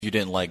You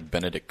didn't like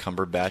Benedict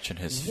Cumberbatch and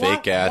his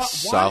fake-ass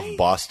South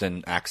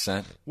Boston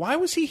accent? Why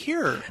was he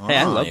here? Hey,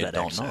 I love that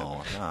don't accent.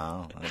 know.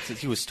 No,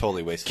 he was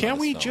totally wasting Can't on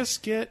we this film.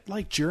 just get,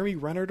 like, Jeremy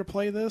Renner to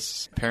play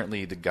this?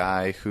 Apparently the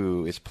guy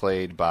who is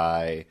played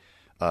by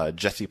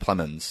Jesse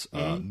Plemons,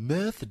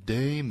 Meth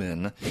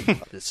Damon.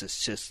 This is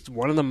just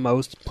one of the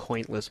most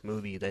pointless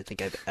movies I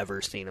think I've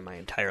ever seen in my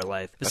entire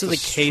life. This That's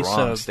is a case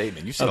strong of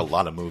statement. You've seen a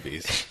lot of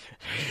movies.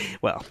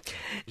 well,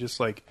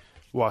 Just, like,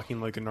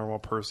 walking like a normal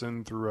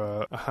person through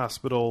a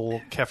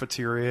hospital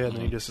cafeteria, and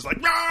then he just is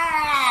like,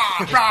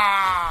 rah,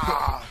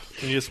 rah!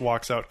 And he just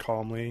walks out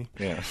calmly.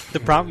 Yeah. the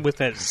problem with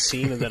that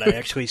scene is that I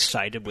actually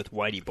sided with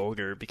Whitey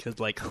Bulger because,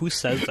 like, who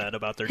says that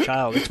about their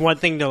child? It's one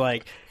thing to,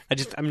 like, I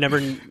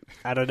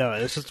don't know.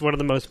 It's just one of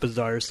the most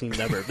bizarre scenes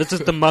ever. This is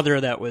the mother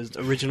that was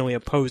originally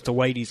opposed to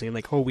Whitey, saying,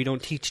 like, oh, we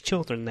don't teach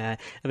children that.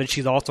 And then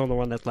she's also the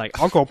one that's like,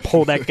 I'll go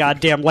pull that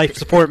goddamn life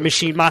support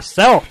machine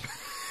myself.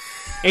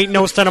 Ain't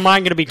no son of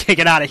mine going to be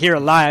taken out of here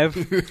alive.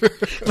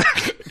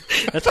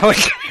 That's how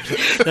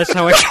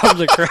it comes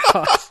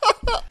across.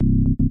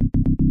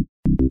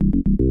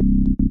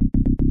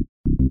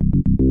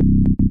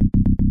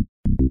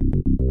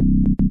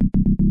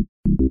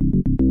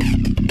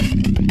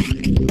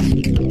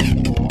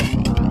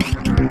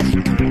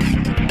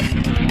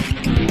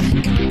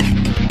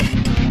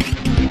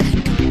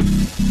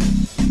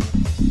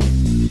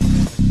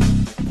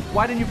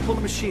 Why didn't you pull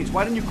the machines?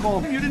 Why didn't you call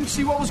them? You didn't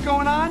see what was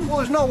going on? Well,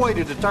 there's no way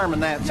to determine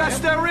that, Yes,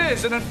 Sam. there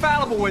is. An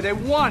infallible way. They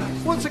won.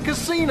 Well, it's a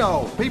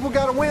casino. People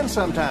gotta win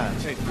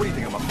sometimes. Hey, what do you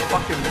think? I'm a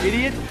fucking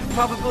idiot?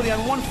 Probability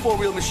on one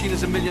four-wheel machine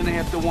is 1.5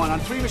 million to 1. On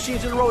 3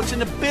 machines in a row, it's in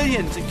the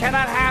billions. It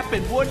cannot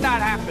happen. Would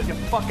not happen. You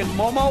fucking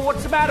Momo.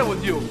 What's the matter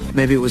with you?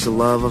 Maybe it was the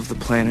love of the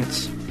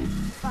planets.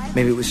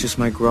 Maybe it was just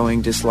my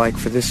growing dislike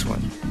for this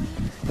one.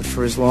 But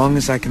for as long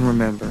as I can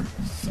remember,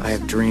 I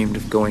have dreamed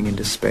of going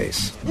into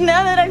space.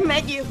 Now that I've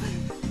met you,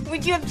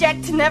 would you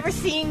object to never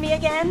seeing me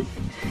again?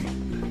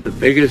 The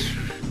biggest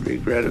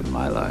regret of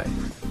my life,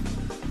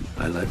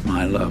 I let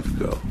my love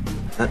go.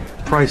 That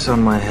price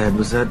on my head,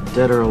 was that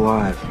dead or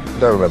alive?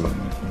 Don't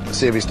remember.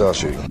 See if he starts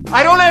shooting.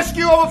 I don't ask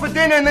you over for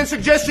dinner and then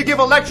suggest you give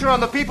a lecture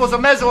on the peoples of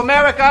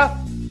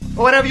Mesoamerica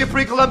or whatever your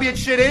pre-Columbian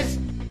shit is.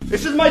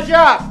 This is my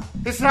job.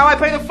 This is how I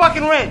pay the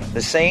fucking rent.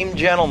 The same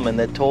gentleman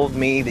that told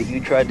me that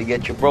you tried to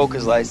get your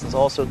broker's license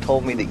also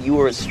told me that you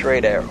were a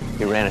straight arrow.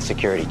 He ran a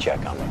security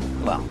check on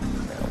me. Well,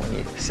 when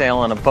you sail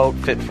on a boat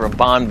fit for a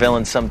Bond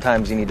villain,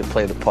 sometimes you need to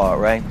play the part,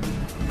 right?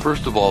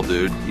 First of all,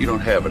 dude, you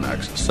don't have an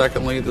accent.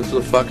 Secondly, this is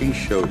a fucking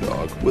show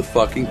dog with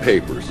fucking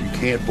papers. You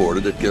can't board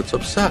it, it gets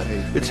upset.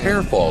 Its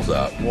hair falls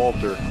out.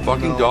 Walter.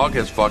 Fucking dog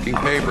has fucking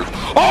papers.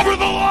 Over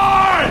the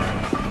line!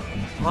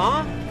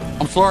 Huh?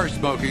 I'm sorry,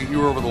 Smokey. You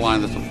were over the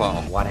line. That's a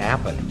foul. What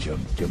happened? Did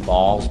your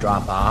balls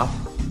drop off?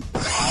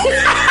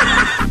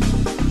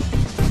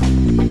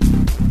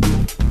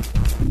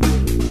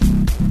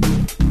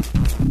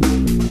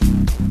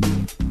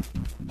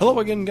 Hello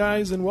again,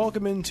 guys, and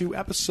welcome into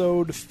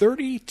episode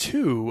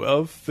 32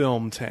 of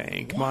Film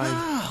Tank.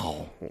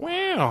 Wow.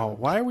 Wow.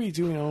 Why are we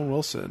doing Owen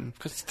Wilson?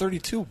 Because it's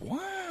 32.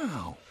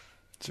 Wow.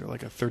 Is there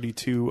like a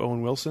 32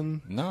 Owen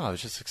Wilson? No, I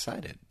was just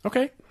excited.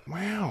 Okay.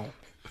 Wow.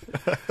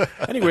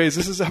 Anyways,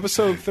 this is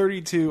episode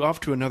 32, off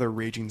to another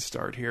raging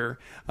start here.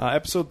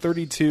 Episode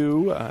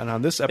 32, and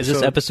on this episode... Is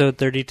this episode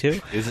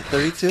 32? Is it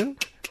 32?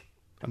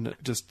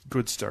 Just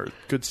good start.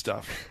 Good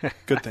stuff.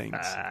 Good things.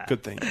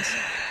 Good things.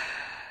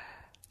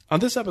 On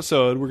this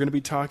episode, we're going to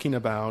be talking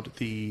about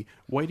the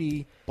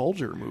Whitey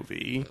Bulger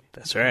movie.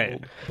 That's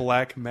right.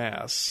 Black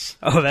Mass.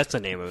 Oh, that's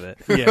the name of it.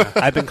 Yeah.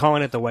 I've been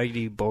calling it the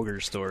Whitey Bulger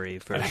story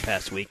for the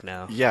past week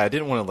now. Yeah, I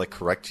didn't want to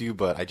correct you,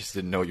 but I just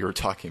didn't know what you were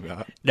talking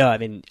about. No, I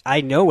mean,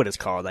 I know what it's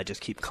called. I just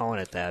keep calling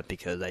it that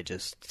because I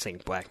just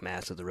think Black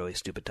Mass is a really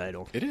stupid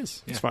title. It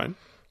is. It's fine.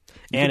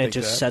 And it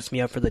just sets me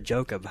up for the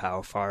joke of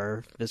how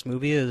far this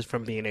movie is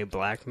from being a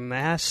black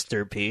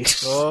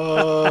masterpiece.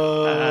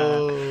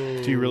 Oh.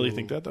 Do you really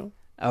think that, though?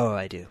 Oh,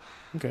 I do.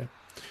 Okay.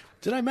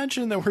 Did I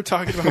mention that we're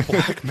talking about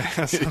Black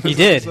Mass? You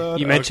did. Episode?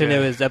 You mentioned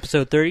Okay. it was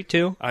episode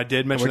 32. I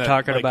did mention we're that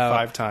talking about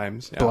 5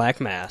 times. Yeah.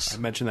 Black Mass. I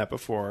mentioned that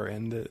before,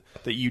 and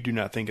that you do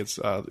not think it's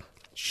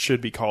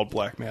should be called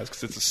Black Mass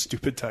because it's a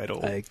stupid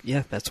title.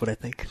 Yeah, that's what I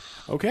think.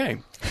 Okay.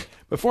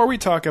 Before we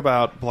talk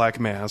about Black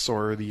Mass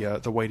or the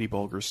Whitey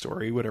Bulger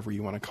story, whatever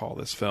you want to call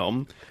this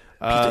film,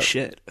 Piece of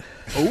shit.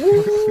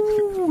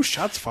 Ooh,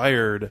 shots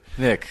fired.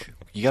 Nick,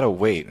 you got to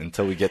wait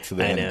until we get to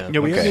the I end. know. Yeah,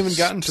 we Okay. haven't even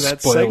gotten to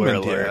that Spoiler segment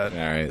alert.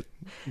 yet. All right.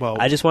 Well,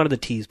 I just wanted to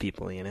tease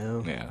people, you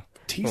know? Yeah.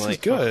 tease is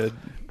good.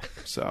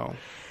 So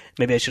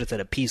maybe I should have said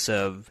a piece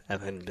of,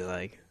 and then be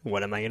like,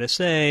 what am I going to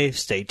say?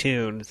 Stay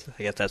tuned.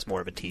 I guess that's more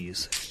of a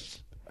tease.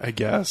 I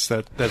guess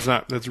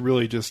that's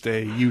really just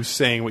you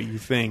saying what you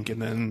think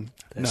and then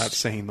not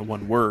saying the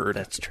one word.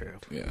 That's true.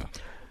 Yeah.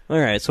 All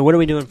right, so what are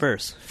we doing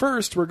first?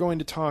 First, we're going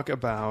to talk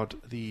about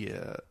the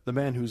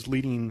man who's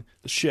leading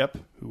the ship,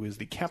 who is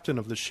the captain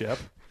of the ship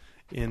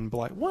in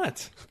Black.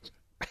 What?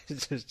 I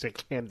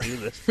can't do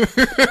this.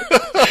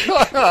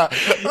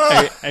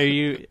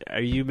 Are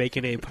you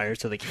making a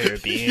Pirates of the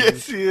Caribbean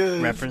Yes, he is.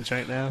 reference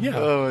right now? Yeah.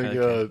 Oh my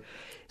god.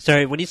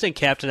 Sorry, when you said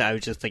captain, I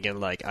was just thinking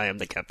like I am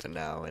the captain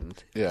now, and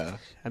Yeah.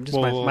 I'm just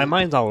my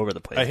mind's all over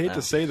the place. I hate now.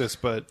 to say this,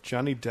 but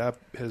Johnny Depp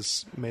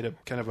has made a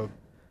kind of a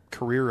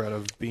career out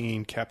of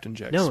being Captain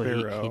Jack No,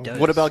 Sparrow. he does.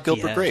 What about He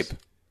Gilbert has. Grape?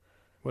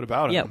 What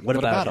about him? Yeah, what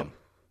about him? him?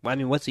 Well, I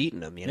mean, what's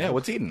eating him? You know? Yeah,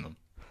 what's eating him?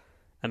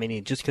 I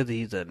mean, just because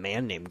he's a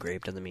man named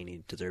Grape doesn't mean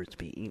he deserves to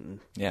be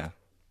eaten. Yeah.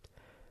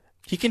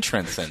 He can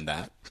transcend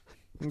that.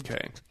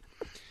 Okay.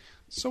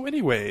 So,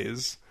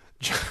 anyways,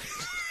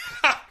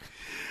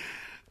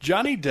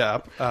 Johnny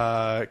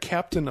Depp,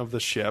 captain of the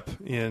ship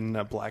in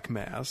Black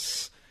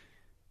Mass.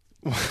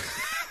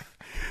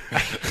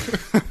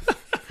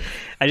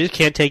 I just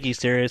can't take you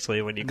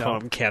seriously when you call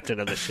him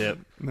captain of the ship.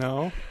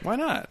 No? Why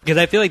not? Because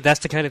I feel like that's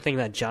the kind of thing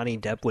that Johnny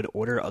Depp would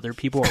order other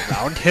people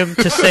around him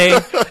to say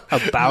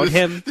about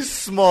him. This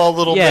small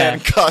little man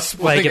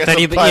cosplaying like if as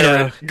any, a pirate you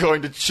know,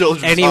 going to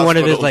children's any one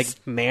of his hospitals.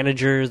 like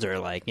managers or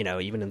like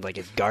even in like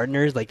his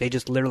gardeners, like they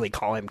just literally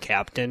call him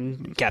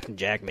Captain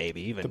Jack,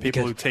 maybe even The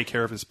people because, who take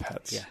care of his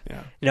pets.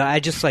 Yeah. I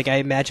just I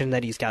imagine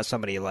that he's got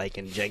somebody like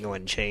in Django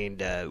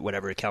Unchained,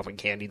 whatever, Calvin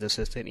Candy's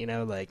assistant,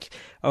 like,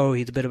 oh,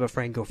 he's a bit of a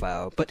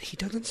Francophile, but he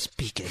doesn't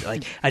speak it.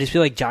 Like, I just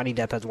feel like Johnny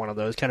Depp has one of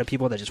those kind of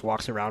people that just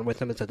walks around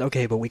with him and says,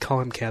 okay, but we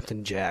call him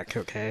Captain Jack,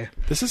 okay?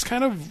 This is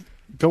kind of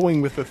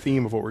going with the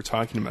theme of what we're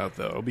talking about,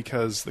 though,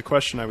 because the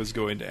question I was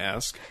going to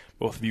ask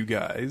both of you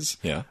guys,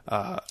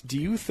 do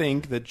you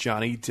think that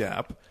Johnny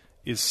Depp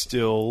is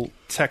still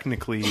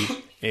technically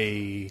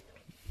a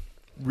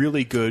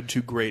really good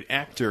to great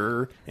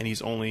actor, and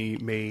he's only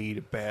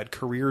made bad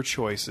career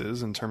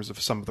choices in terms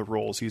of some of the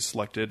roles he's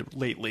selected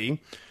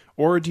lately?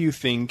 Or do you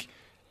think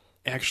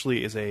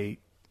actually as a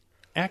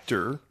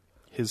actor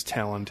his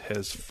talent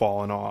has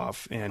fallen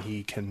off and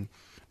he can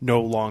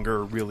no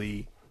longer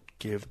really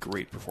give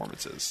great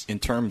performances? In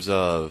terms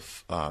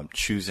of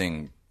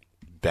choosing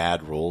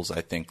bad roles,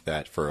 I think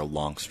that for a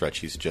long stretch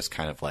he's just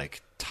kind of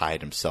like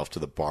tied himself to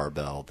the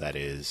barbell that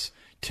is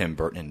Tim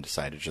Burton and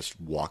decided to just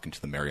walk into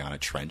the Mariana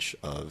Trench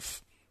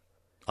of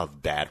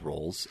bad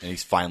roles, and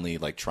he's finally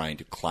like trying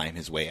to climb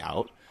his way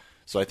out.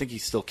 So I think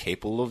he's still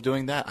capable of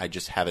doing that. I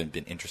just haven't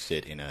been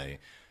interested in a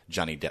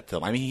Johnny Depp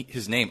film. I mean,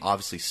 his name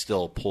obviously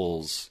still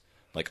pulls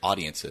like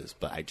audiences,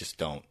 but I just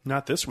don't.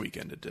 Not this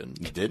weekend, it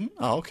didn't. It didn't?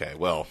 Oh, okay.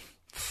 Well,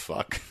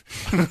 fuck.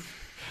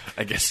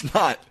 I guess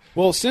not.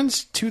 Well,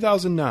 since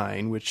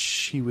 2009, which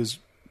he was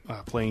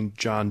playing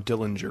John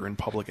Dillinger in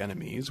Public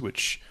Enemies,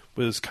 which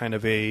was kind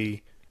of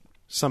a...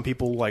 Some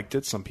people liked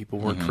it, some people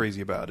weren't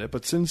crazy about it.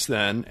 But since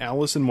then,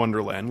 Alice in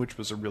Wonderland, which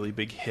was a really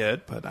big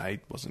hit, but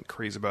I wasn't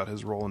crazy about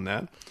his role in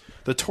that.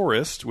 The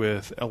Tourist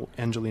with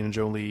Angelina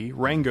Jolie,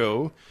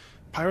 Rango,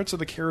 Pirates of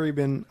the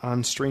Caribbean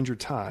on Stranger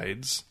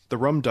Tides, The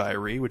Rum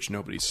Diary, which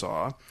nobody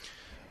saw.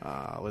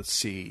 Let's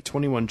see,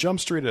 21 Jump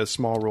Street had a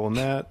small role in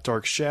that.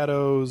 Dark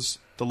Shadows,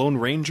 The Lone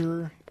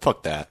Ranger.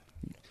 Fuck that.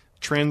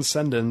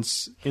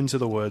 Transcendence, Into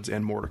the Woods,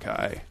 and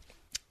Mordecai.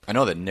 I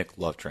know that Nick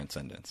loved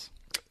Transcendence.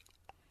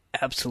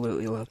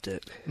 Absolutely loved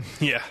it.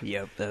 Yeah.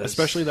 Yep.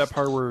 Especially that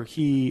part where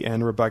he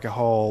and Rebecca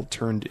Hall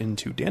turned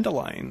into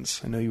dandelions.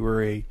 I know you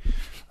were a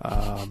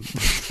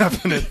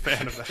definite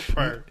fan of that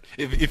part.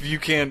 If you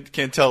can't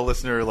tell,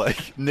 listener,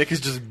 like Nick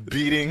is just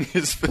beating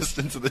his fist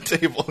into the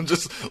table and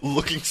just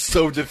looking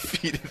so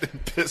defeated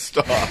and pissed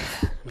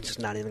off. I'm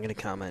just not even going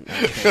to comment on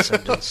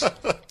Transcendence.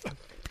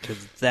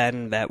 Because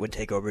then that would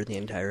take over the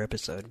entire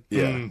episode.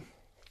 Yeah.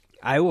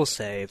 I will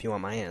say, if you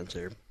want my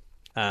answer,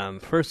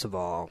 first of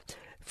all,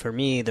 for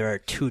me, there are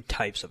two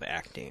types of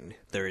acting.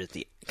 There is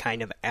the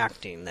kind of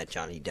acting that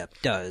Johnny Depp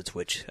does,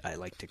 which I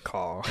like to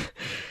call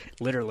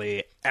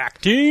literally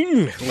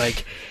acting.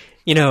 Like,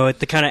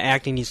 the kind of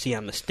acting you see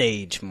on the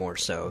stage more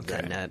so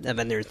than... and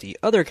then there's the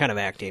other kind of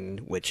acting,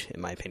 which, in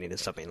my opinion,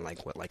 is something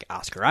like what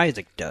Oscar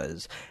Isaac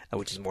does,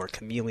 which is more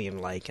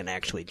chameleon-like and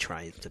actually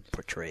tries to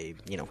portray,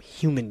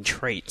 human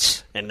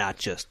traits and not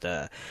just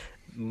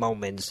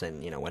moments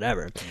and,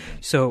 whatever.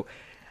 So...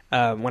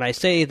 when I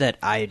say that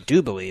I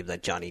do believe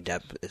that Johnny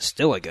Depp is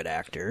still a good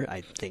actor, I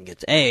think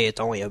it's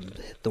only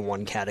the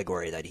one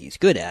category that he's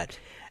good at,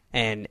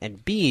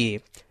 and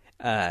B,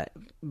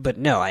 but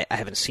no, I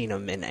haven't seen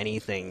him in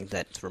anything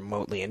that's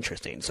remotely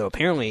interesting. So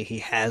apparently he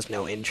has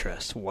no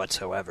interest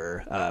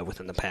whatsoever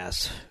within the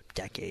past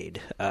decade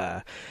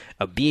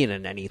of being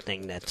in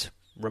anything that's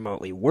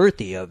remotely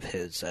worthy of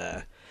his...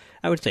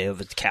 I would say of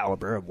his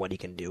caliber, of what he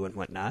can do and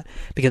whatnot,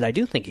 because I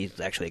do think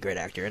he's actually a great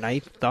actor, and I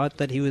thought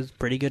that he was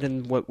pretty good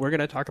in what we're going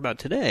to talk about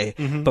today.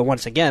 Mm-hmm. But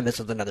once again, this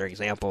is another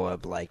example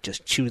of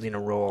just choosing a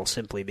role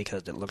simply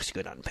because it looks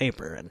good on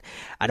paper, and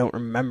I don't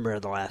remember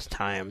the last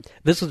time.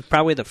 This was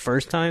probably the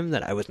first time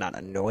that I was not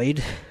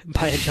annoyed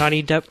by a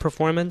Johnny Depp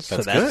performance.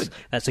 That's good.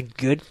 That's a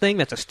good thing.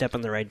 That's a step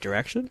in the right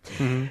direction.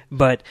 Mm-hmm.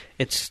 But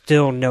it's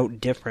still no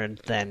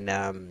different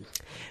than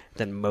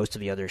most of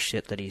the other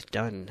shit that he's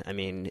done. I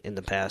mean, in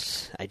the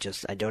past, I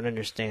don't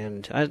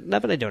understand.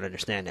 Not that I don't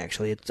understand,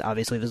 actually. It's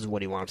obviously this is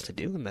what he wants to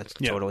do, and that's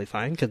totally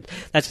fine. Because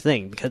that's the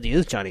thing. Because he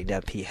is Johnny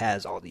Depp, he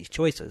has all these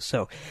choices.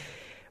 So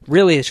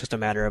really it's just a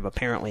matter of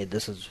apparently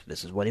this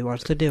is what he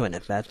wants to do, and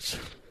if that's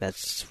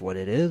what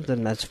it is,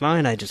 then that's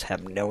fine. I just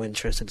have no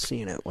interest in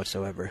seeing it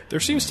whatsoever. There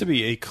seems to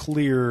be a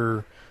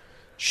clear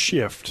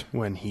shift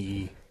when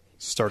he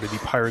started the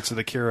Pirates of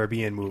the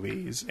Caribbean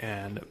movies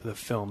and the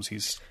films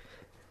he's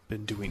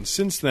been doing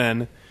since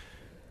then,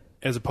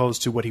 as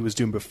opposed to what he was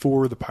doing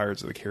before the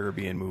Pirates of the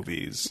Caribbean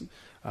movies.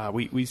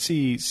 We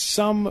see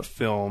some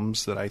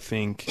films that I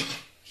think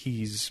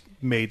he's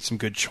made some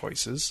good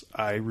choices.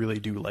 I really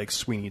do like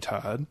Sweeney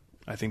Todd.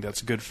 I think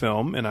that's a good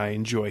film, and I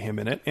enjoy him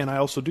in it. And I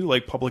also do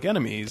like Public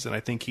Enemies, and I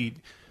think he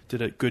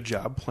did a good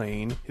job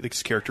playing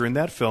his character in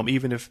that film,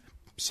 even if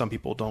some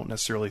people don't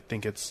necessarily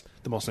think it's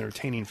the most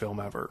entertaining film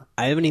ever.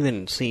 I haven't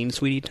even seen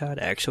Sweetie Todd,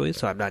 actually,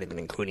 so I'm not even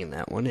including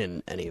that one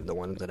in any of the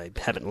ones that I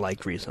haven't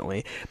liked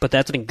recently. But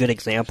that's a good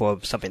example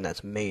of something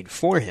that's made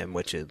for him,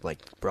 which is like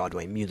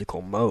Broadway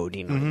musical mode,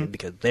 you know,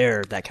 because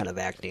that kind of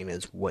acting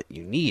is what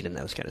you need in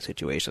those kind of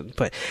situations.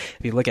 But if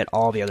you look at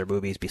all the other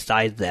movies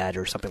besides that,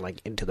 or something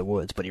like Into the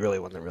Woods, but he really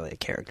wasn't really a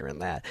character in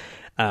that,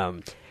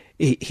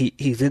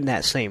 he's in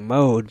that same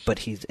mode, but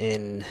he's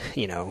in,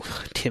 you know,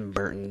 Tim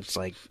Burton's,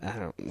 like, I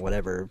don't know,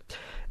 whatever,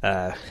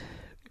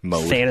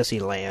 fantasy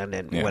land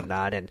and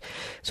whatnot, and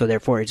so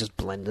therefore it just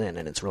blends in,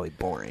 and it's really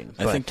boring.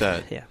 I think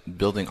that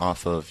building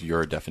off of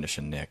your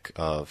definition, Nick,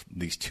 of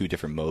these two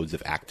different modes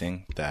of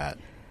acting, that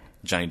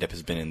Johnny Depp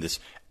has been in this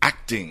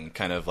acting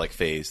kind of like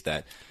phase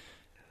that...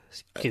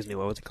 Excuse me,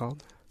 what was it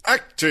called?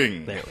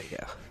 Acting! There we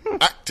go.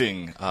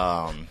 Acting!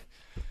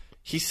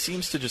 He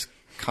seems to just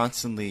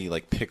constantly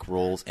like pick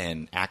roles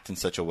and act in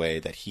such a way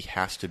that he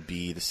has to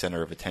be the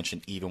center of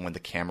attention even when the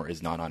camera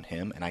is not on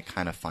him, and I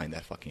kind of find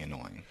that fucking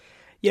annoying.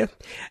 Yeah,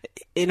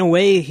 in a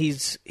way,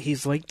 he's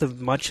like the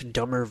much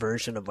dumber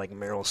version of like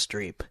Meryl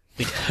Streep,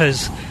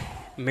 because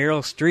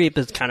Meryl Streep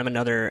is kind of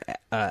another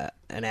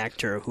an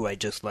actor who I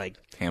just like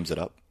hams it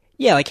up.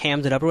 Yeah, like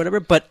hams it up or whatever,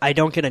 but I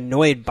don't get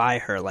annoyed by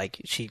her.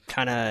 Like, she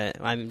kind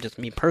of, I'm just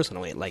me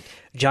personally. Like,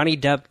 Johnny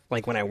Depp,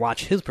 like, when I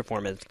watch his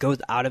performance, goes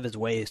out of his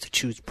ways to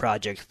choose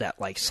projects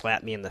that, like,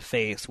 slap me in the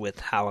face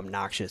with how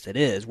obnoxious it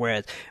is.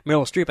 Whereas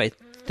Meryl Streep, I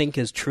think,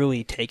 is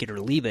truly take it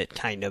or leave it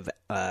kind of,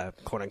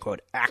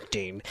 quote-unquote,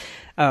 acting.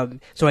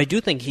 So I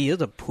do think he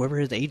is whoever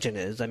his agent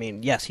is. I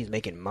mean, yes, he's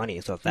making money,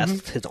 so if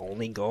that's his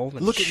only goal,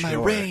 then look at my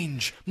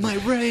range! My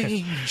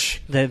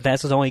range! If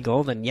that's his only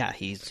goal, then yeah,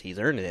 he's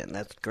earning it, and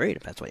that's great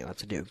if that's what he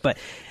wants to do. But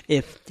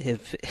if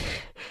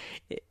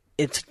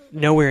it's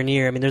nowhere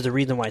near, I mean, there's a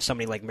reason why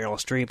somebody like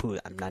Meryl Streep, who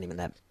I'm not even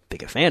that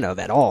big a fan of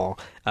at all,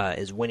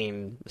 is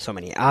winning so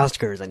many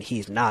Oscars, and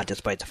he's not,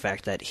 despite the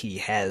fact that he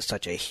has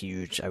such a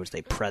huge, I would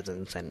say,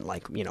 presence and,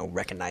 like, you know,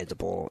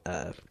 recognizable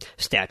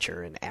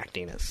stature in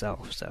acting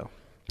itself. So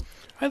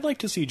I'd like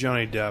to see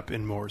Johnny Depp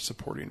in more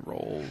supporting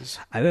roles.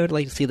 I would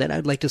like to see that.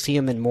 I'd like to see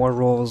him in more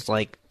roles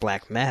like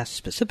Black Mass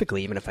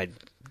specifically, even if I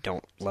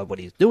don't love what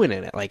he's doing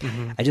in it. Like,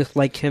 I just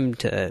like him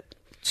to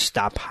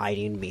stop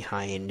hiding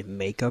behind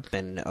makeup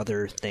and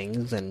other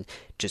things and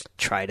just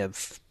try to,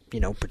 you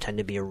know, pretend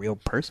to be a real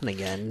person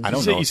again. I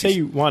don't know. You say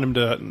you want him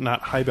to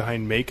not hide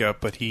behind makeup,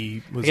 but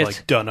he was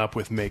like done up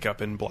with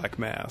makeup in Black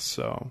Mass.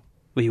 So,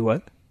 well, you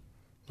what?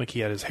 Like,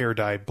 he had his hair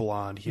dyed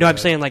blonde. I'm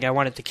saying, like, I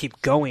wanted to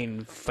keep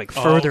going, like,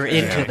 further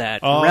into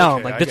that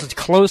realm. Like, this is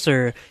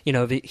closer, you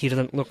know, he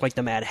doesn't look like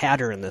the Mad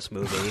Hatter in this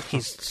movie.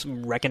 He's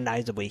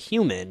recognizably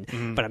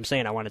human, but I'm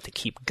saying I wanted to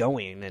keep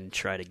going and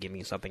try to give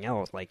me something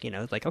else. Like, you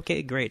know, it's like,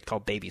 okay, great, it's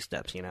called baby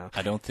steps, you know.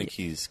 I don't think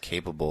he's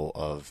capable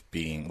of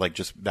being, like,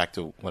 just back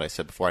to what I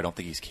said before, I don't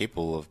think he's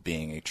capable of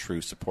being a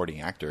true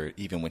supporting actor,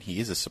 even when he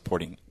is a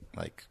supporting,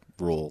 like,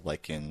 role,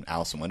 like in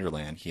Alice in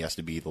Wonderland. He has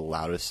to be the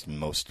loudest and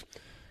most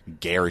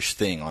garish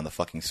thing on the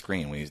fucking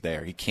screen when he's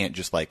there. He can't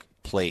just like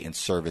play in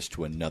service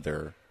to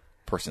another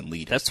person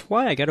lead. That's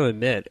why I got to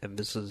admit, and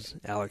this is,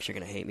 Alex, you're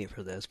going to hate me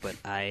for this, but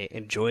I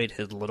enjoyed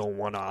his little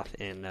one-off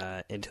in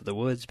Into the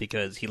Woods,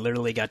 because he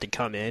literally got to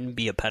come in,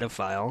 be a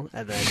pedophile,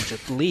 and then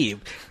just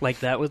leave.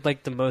 Like, that was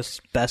like the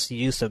best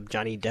use of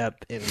Johnny Depp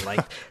in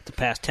like the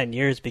past 10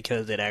 years,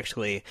 because it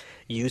actually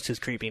used his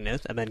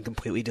creepiness and then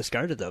completely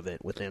discarded of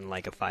it within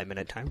like a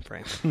 5-minute time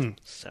frame.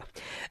 So,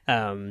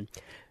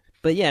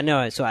 but yeah,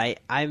 no. So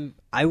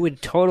I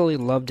would totally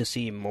love to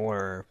see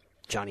more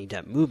Johnny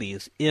Depp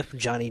movies if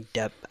Johnny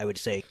Depp, I would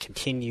say,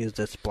 continues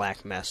this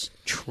Black Mess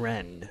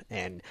trend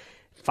and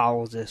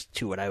follows this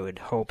to what I would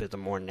hope is a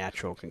more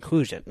natural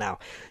conclusion. Now,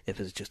 if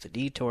it's just a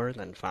detour,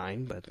 then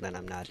fine, but then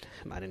I'm not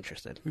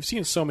interested. We've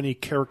seen so many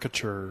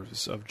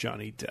caricatures of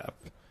Johnny Depp.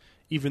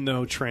 Even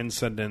though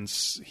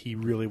Transcendence, he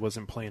really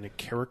wasn't playing a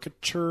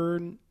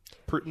caricature.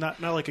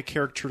 Not like a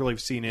character like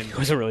we've seen in... He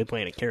wasn't really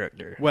playing a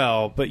character.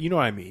 Well, but you know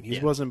what I mean. He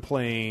wasn't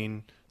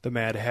playing the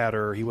Mad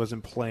Hatter. He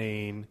wasn't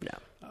playing... No.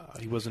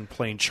 He wasn't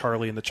playing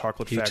Charlie in the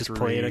Chocolate Factory. He was just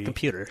playing a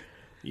computer.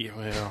 Yeah,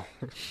 well...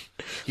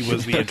 He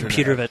was the internet. A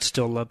computer that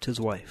still loved his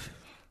wife.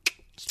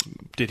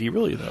 Did he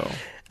really, though?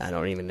 I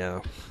don't even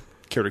know.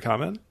 Care to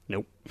comment?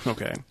 Nope.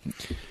 Okay.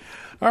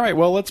 All right,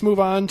 well, let's move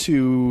on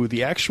to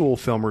the actual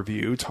film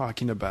review,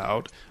 talking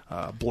about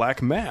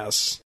Black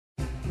Mass.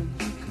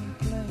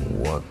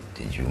 what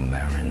did you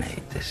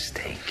marinate the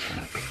steak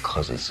in?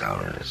 Because it's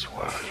out of this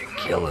world. You're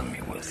killing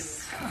me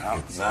with.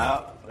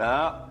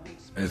 No.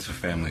 It's a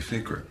family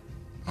secret.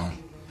 Oh.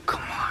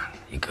 Come on,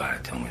 you gotta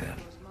tell me that.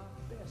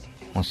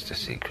 What's the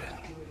secret?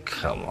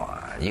 Come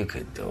on, you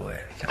could do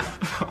it.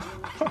 Come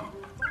on.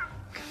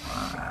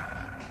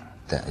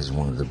 That is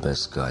one of the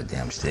best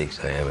goddamn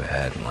steaks I ever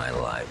had in my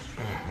life.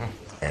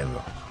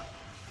 Ever.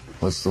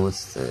 What's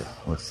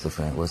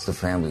the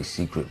family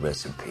secret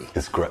recipe?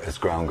 It's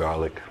ground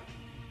garlic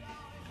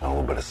and a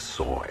little bit of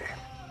soy.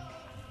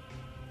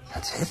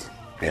 That's it?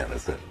 Yeah,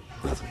 that's it.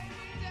 That's it.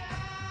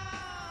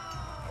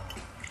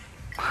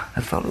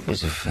 I thought it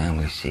was a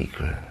family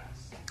secret.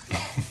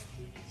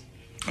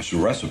 That's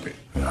your recipe.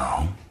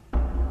 No.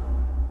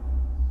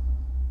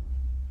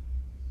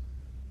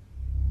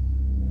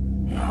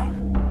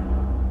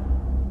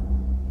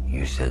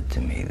 You said to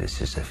me,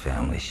 this is a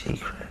family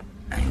secret.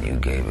 And you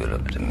gave it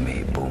up to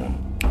me,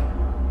 boom.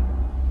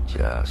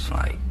 Just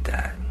like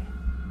that.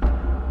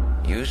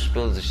 You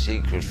spilled the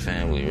secret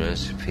family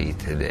recipe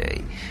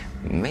today.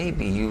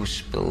 Maybe you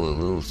spill a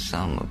little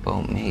something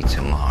about me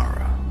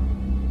tomorrow.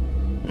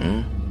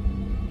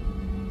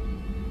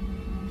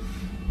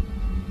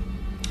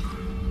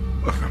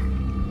 Look,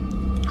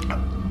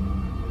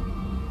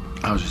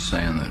 I was just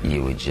saying that.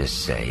 You were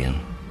just saying.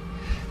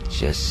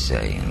 Just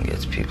saying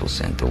gets people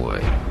sent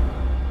away.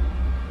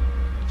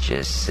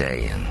 Just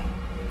saying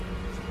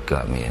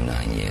got me a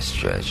 9-year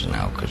stretch in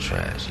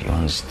Alcatraz. You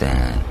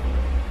understand?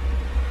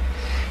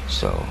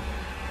 So,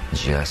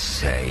 just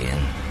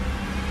saying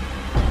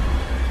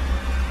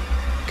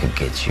could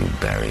get you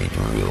buried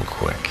real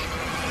quick.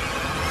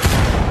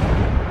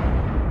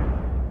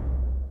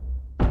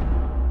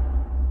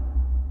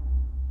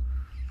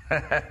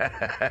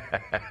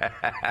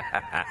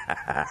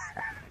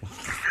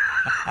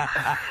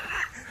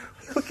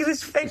 Look at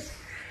his face.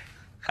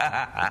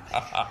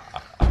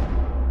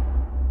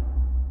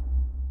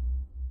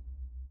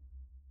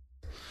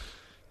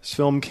 This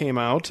film came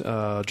out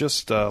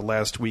just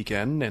last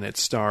weekend, and it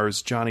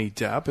stars Johnny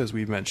Depp, as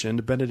we've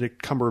mentioned,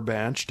 Benedict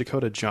Cumberbatch,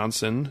 Dakota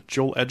Johnson,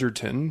 Joel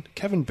Edgerton,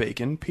 Kevin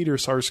Bacon, Peter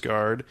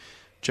Sarsgaard,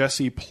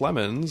 Jesse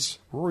Plemons,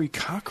 Rory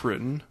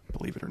Cochrane,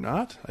 believe it or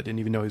not, I didn't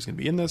even know he was going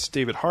to be in this,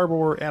 David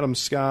Harbour, Adam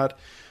Scott,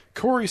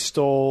 Corey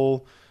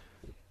Stoll,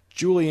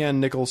 Julianne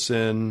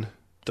Nicholson,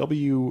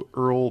 W.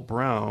 Earl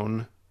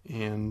Brown,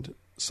 and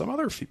some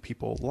other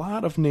people. A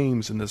lot of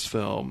names in this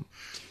film.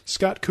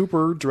 Scott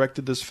Cooper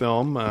directed this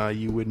film.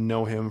 You would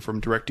know him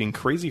from directing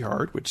Crazy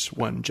Heart, which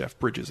won Jeff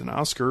Bridges an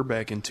Oscar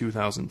back in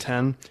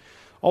 2010.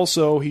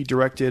 Also, he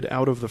directed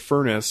Out of the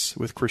Furnace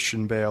with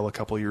Christian Bale a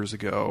couple years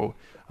ago.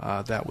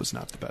 That was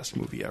not the best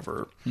movie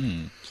ever.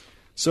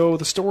 So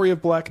the story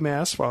of Black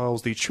Mass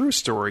follows the true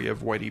story of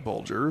Whitey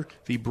Bulger,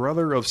 the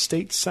brother of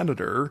state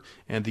senator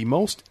and the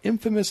most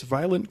infamous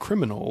violent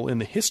criminal in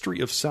the history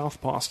of South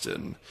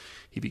Boston.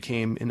 He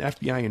became an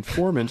FBI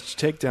informant to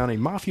take down a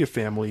mafia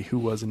family who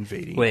was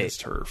invading his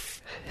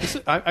turf.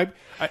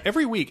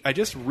 Every week, I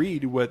just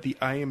read what the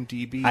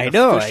IMDb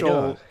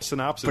official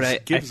synopsis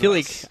gives us. I feel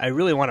like I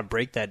really want to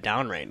break that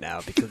down right now,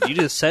 because you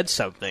just said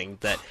something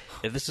that,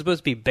 if this is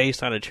supposed to be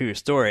based on a true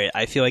story,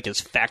 I feel like it's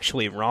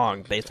factually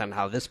wrong based on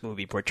how this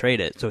movie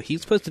portrayed it. So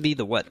he's supposed to be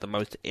the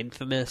most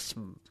infamous,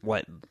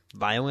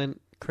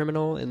 violent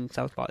criminal in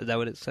South Boston? Is that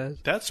what it says?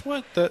 That's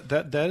what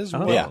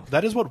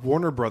that is what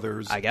Warner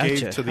Brothers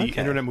gave to the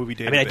Internet Movie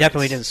Database. I mean, I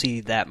definitely didn't see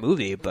that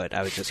movie, but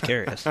I was just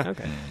curious.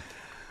 Okay.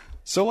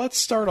 So let's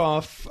start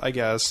off, I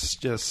guess,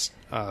 just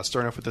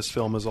starting off with this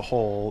film as a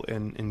whole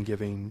and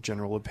giving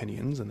general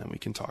opinions, and then we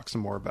can talk some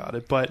more about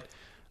it. But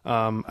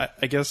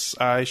I guess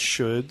I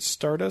should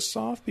start us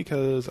off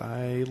because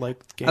I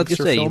like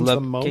gangster films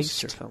the most.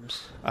 Gangster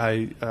films.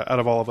 Out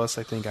of all of us,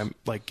 I think I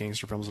like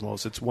gangster films the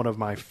most. It's one of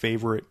my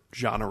favorite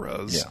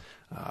genres.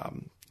 Yeah.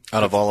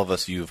 Out of all of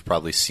us, you've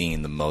probably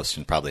seen the most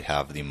and probably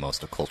have the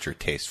most cultured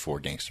taste for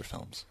gangster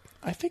films.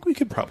 I think we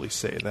could probably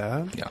say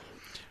that. Yeah.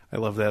 I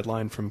love that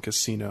line from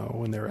Casino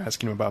when they're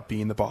asking him about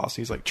being the boss.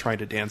 He's like trying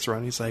to dance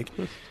around. He's like,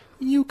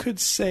 you could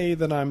say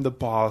that I'm the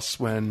boss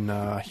when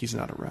he's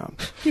not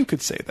around. You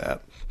could say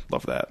that.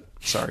 Love that.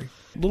 Sorry.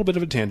 A little bit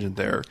of a tangent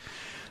there.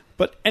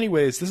 But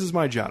anyways, this is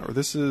my genre.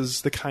 This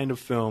is the kind of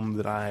film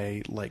that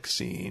I like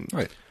seeing.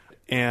 Right.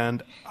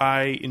 And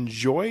I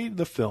enjoyed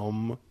the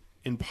film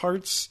in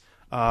parts.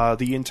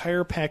 The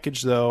entire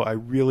package, though, I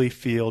really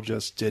feel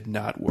just did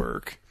not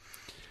work.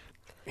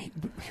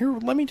 Here,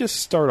 let me just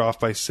start off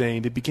by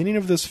saying the beginning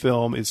of this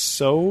film is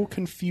so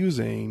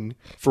confusing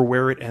for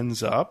where it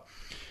ends up,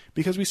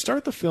 because we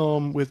start the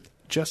film with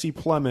Jesse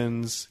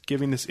Plemons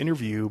giving this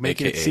interview,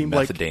 making AKA it seem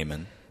Method like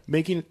Damon.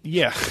 making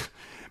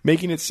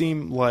it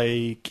seem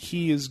like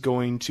he is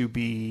going to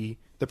be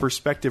the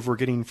perspective we're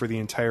getting for the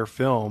entire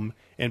film,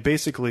 and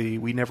basically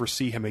we never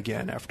see him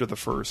again after the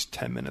first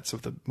 10 minutes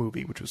of the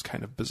movie, which was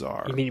kind of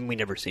bizarre. You mean we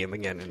never see him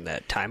again in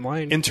that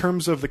timeline? In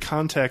terms of the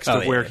context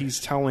of where he's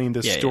telling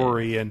this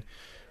story, and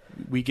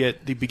we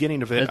get the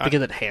beginning of it. It's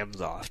because it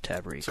hands off to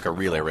every. It's like a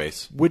relay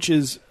race, which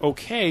is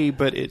okay,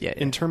 but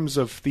in terms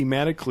of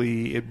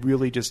thematically, it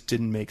really just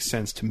didn't make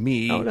sense to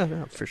me. Oh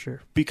no, for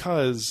sure.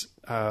 Because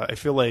I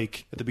feel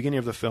like at the beginning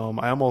of the film,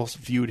 I almost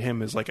viewed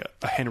him as like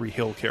a Henry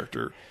Hill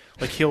character.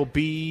 Like, he'll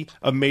be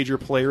a major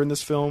player in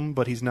this film,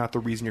 but he's not the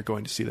reason you're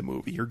going to see the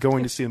movie. You're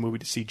going to see the movie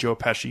to see Joe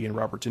Pesci and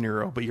Robert De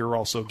Niro, but you're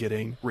also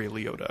getting Ray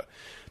Liotta.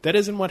 That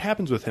isn't what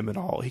happens with him at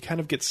all. He kind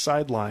of gets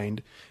sidelined,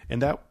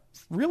 and that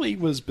really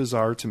was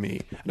bizarre to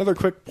me. Another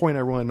quick point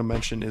I wanted to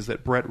mention is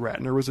that Brett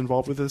Ratner was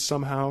involved with this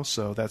somehow,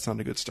 so that's not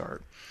a good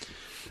start.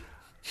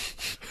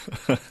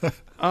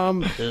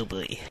 Oh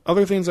boy.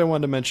 Other things I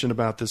wanted to mention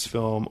about this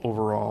film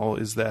overall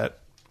is that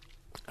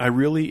I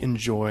really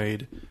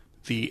enjoyed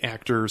the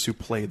actors who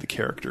played the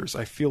characters.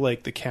 I feel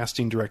like the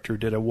casting director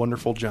did a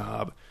wonderful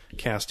job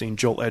casting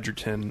Joel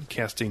Edgerton,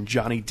 casting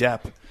Johnny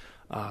Depp.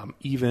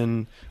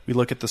 Even we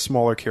look at the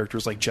smaller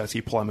characters like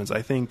Jesse Plemons.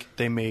 I think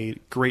they made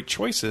great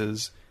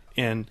choices,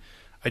 and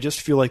I just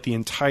feel like the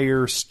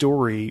entire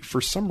story, for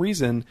some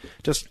reason,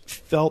 just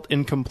felt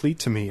incomplete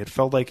to me. It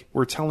felt like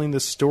we're telling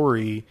this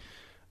story.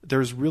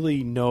 There's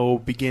really no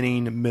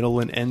beginning, middle,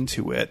 and end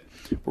to it.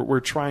 We're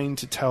trying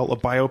to tell a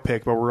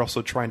biopic, but we're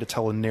also trying to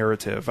tell a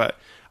narrative.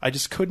 I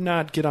just could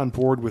not get on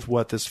board with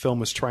what this film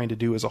was trying to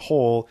do as a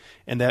whole,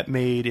 and that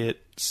made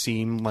it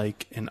seem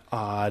like an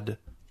odd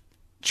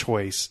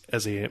choice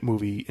as a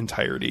movie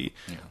entirety.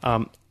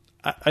 Yeah.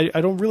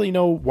 I don't really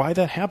know why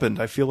that happened.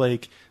 I feel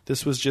like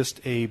this was just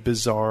a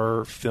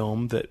bizarre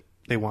film that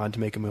they wanted to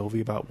make a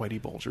movie about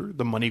Whitey Bulger.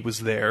 The money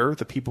was there,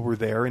 the people were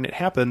there, and it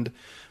happened,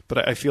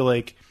 but I feel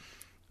like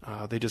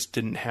they just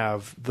didn't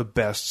have the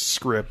best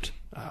script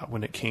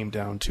when it came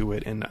down to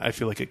it, and I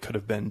feel like it could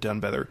have been done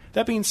better.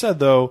 That being said,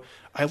 though,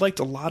 I liked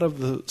a lot of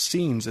the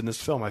scenes in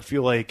this film. I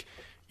feel like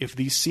if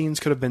these scenes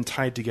could have been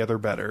tied together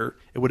better,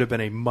 it would have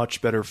been a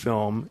much better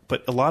film.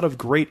 But a lot of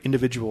great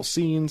individual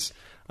scenes,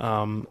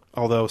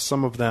 although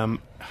some of them...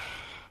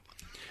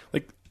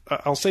 like,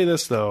 I'll say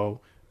this, though.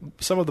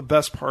 Some of the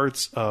best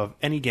parts of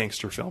any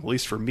gangster film, at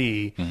least for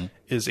me,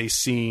 is a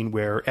scene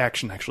where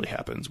action actually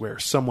happens, where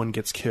someone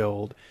gets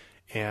killed.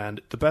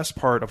 And the best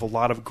part of a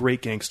lot of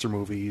great gangster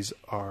movies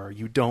are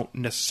you don't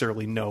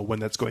necessarily know when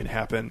that's going to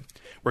happen.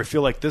 Where I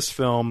feel like this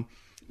film,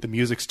 the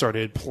music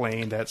started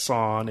playing that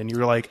song, and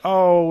you're like,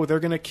 oh, they're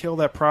going to kill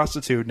that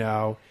prostitute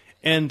now.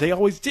 And they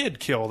always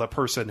did kill that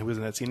person who was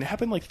in that scene. It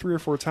happened like 3 or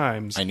 4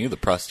 times. I knew the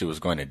prostitute was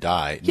going to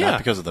die, Yeah. not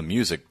because of the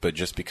music, but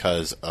just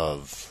because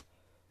of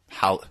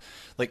how...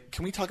 Like,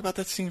 can we talk about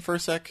that scene for a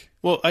sec?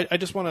 Well, I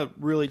just want to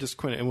really just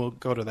quit it, and we'll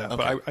go to that.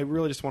 Okay. But I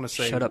really just want to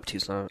say... Shut up,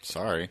 Tucson.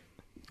 Sorry.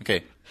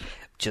 Okay.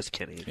 Just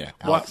kidding. Yeah.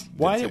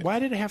 Why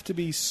did it have to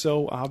be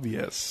so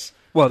obvious?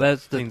 Well,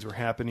 that's the things were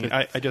happening.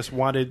 I just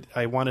wanted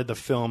the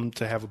film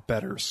to have a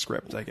better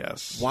script, I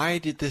guess. Why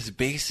did this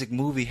basic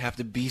movie have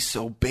to be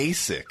so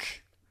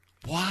basic?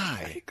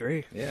 Why? I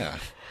agree. Yeah.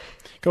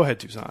 Go ahead,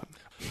 Tucson.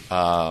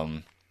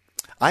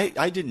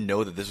 I didn't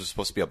know that this was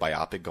supposed to be a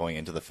biopic going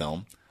into the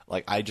film.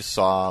 Like, I just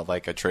saw,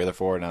 like, a trailer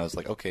for it, and I was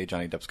like, okay,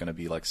 Johnny Depp's going to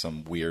be, like,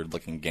 some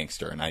weird-looking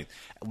gangster. And I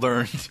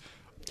learned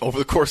over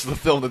the course of the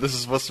film that this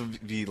is supposed to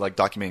be, like,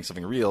 documenting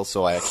something real,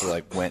 so I actually,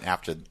 like, went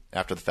after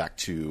the fact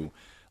to,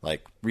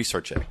 like,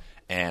 research it.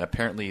 And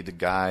apparently the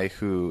guy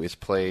who is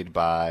played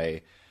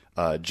by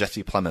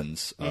Jesse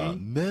Plemons,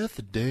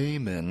 Meth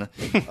Damon,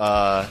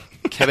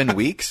 Kevin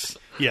Weeks...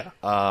 Yeah.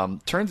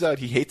 Turns out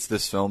he hates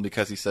this film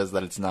because he says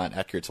that it's not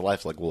accurate to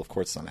life. Like, well, of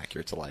course it's not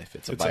accurate to life.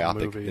 It's a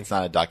biopic. It's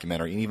not a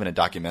documentary. And even a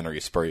documentary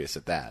is spurious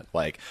at that.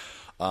 Like,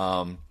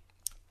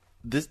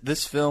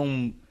 this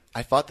film,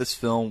 I thought this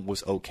film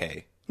was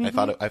okay. I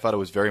thought it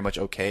was very much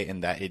okay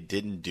in that it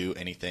didn't do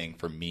anything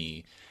for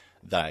me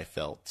that I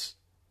felt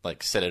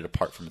like set it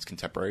apart from its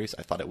contemporaries.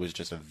 I thought it was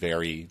just a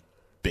very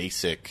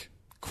basic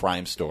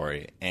crime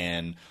story.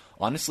 And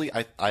honestly,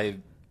 I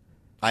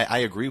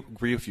agree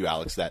with you,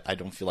 Alex, that I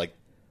don't feel like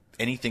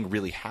anything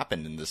really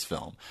happened in this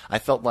film. I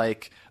felt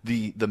like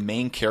the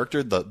main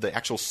character, the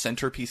actual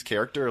centerpiece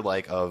character,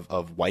 like of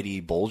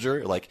Whitey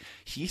Bulger, like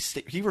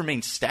he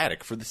remained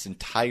static for this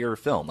entire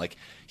film. Like,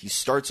 he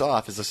starts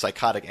off as a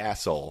psychotic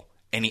asshole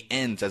and he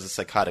ends as a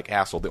psychotic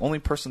asshole. The only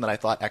person that I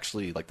thought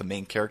actually like the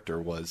main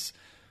character was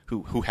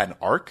who had an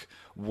arc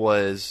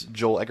was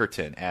Joel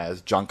Edgerton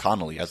as John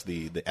Connolly, as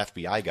the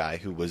FBI guy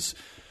who was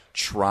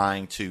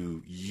trying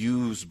to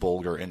use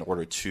Bulger in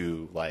order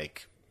to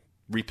like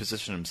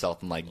reposition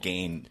himself and like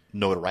gain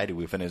notoriety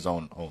within his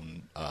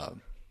own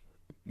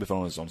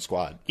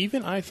squad.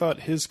 Even I thought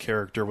his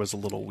character was a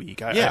little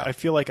weak. I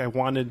feel like I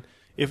wanted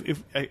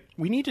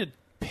we need to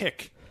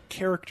pick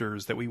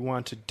characters that we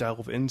want to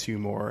delve into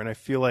more, and I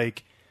feel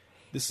like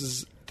this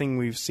is a thing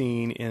we've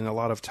seen in a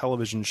lot of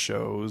television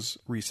shows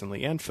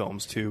recently and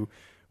films too,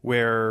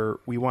 where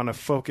we want to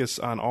focus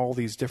on all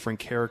these different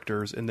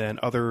characters and then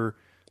other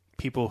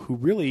people who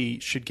really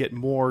should get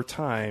more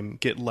time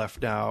get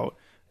left out.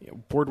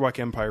 Boardwalk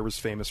Empire was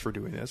famous for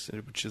doing this,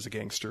 which is a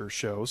gangster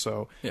show.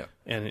 So, yeah.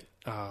 And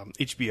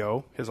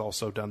HBO has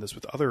also done this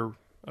with other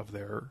of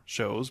their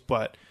shows.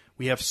 But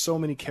we have so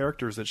many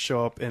characters that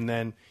show up, and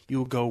then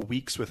you'll go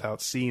weeks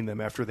without seeing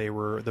them after they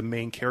were the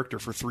main character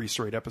for 3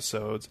 straight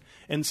episodes.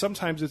 And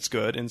sometimes it's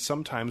good, and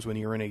sometimes when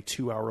you're in a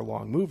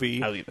 2-hour-long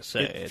movie,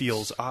 it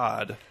feels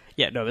odd.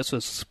 Yeah, no, this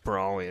was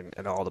sprawling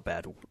in all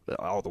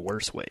the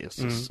worst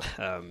ways.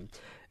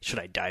 Should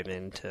I dive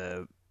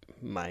into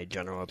my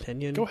general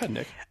opinion? Go ahead,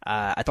 Nick.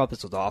 I thought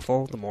this was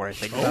awful. The more I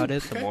think about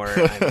it, the more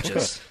I'm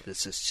just...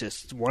 This is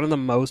just one of the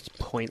most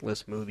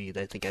pointless movies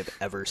I think I've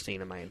ever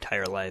seen in my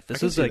entire life.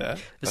 This is a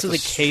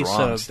case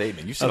strong of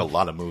statement. You've seen a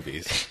lot of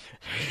movies.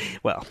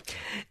 Well,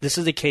 this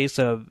is a case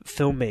of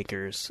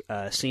filmmakers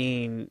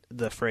seeing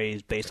the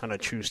phrase based on a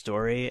true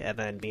story and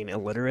then being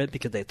illiterate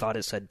because they thought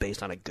it said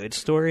based on a good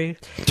story,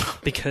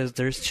 because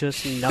there's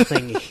just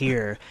nothing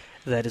here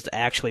that is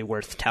actually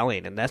worth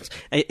telling. And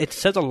it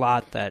says a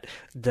lot that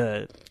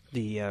at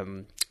the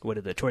end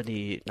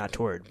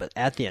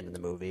of the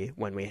movie,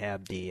 when we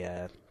have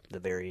the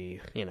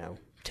very,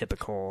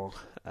 typical,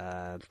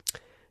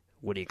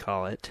 what do you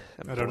call it?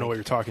 I don't know what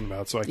you're talking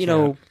about, so I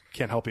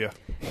can't help you.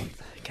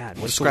 God,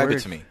 what's Describe the word?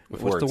 It to me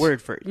with what's words. the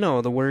word for?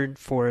 No, the word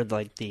for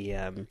like the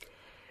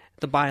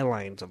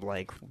bylines of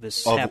like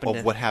this happened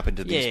of what happened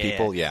to these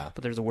people. Yeah,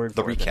 but there's a word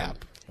the for recap.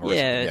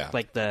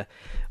 Like the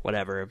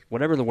whatever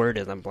the word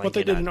is. I'm blanking. What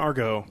they did on. in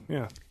Argo.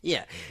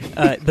 Yeah.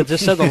 But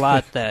this says a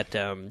lot that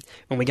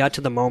when we got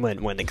to the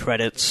moment when the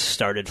credits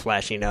started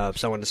flashing up,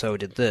 so-and-so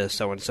did this,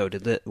 so-and-so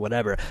did this,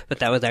 whatever, but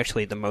that was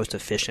actually the most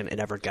efficient it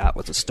ever got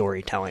with the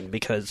storytelling,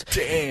 because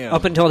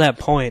up until that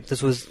point,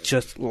 this was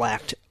just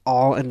lacked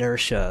all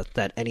inertia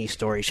that any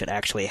story should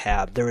actually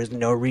have. There is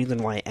no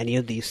reason why any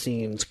of these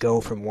scenes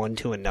go from one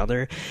to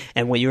another.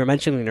 And what you were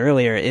mentioning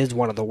earlier is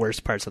one of the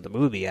worst parts of the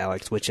movie,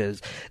 Alex, which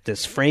is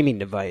this framing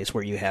device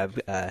where you have...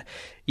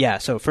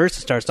 so first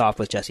it starts off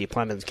with Jesse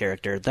Plemons'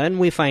 character. Then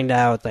we find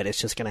out that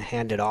it's just going to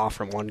hand it off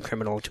from one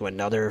criminal to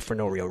another for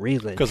no real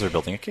reason. Because they're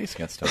building a case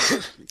against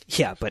him.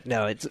 Yeah, but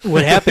no,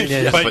 what happened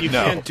is... but you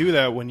can't do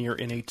that when you're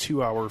in a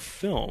 2-hour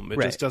film. It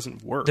just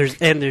doesn't work.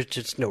 There's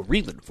just no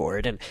reason for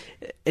it. And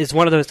it's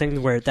one of those things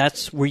where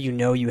that's where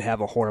you have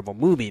a horrible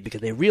movie,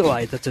 because they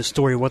realized that the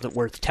story wasn't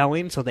worth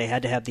telling, so they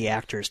had to have the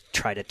actors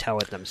try to tell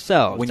it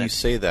themselves. When you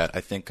say that,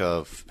 I think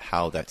of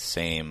how that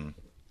same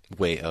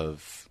way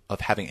of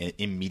having an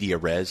in media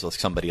res, like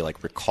somebody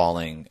like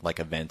recalling like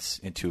events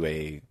into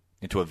a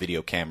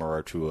video camera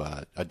or to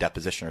a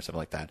deposition or something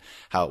like that,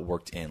 how it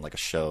worked in like a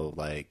show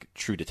like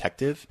True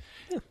Detective.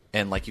 Yeah.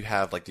 And like you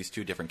have like these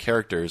two different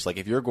characters. Like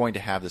if you're going to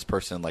have this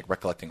person like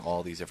recollecting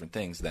all these different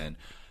things, then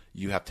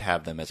you have to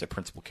have them as a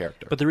principal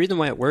character. But the reason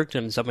why it worked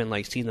in something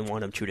like season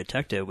 1 of True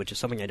Detective, which is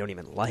something I don't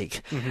even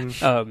like,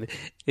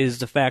 is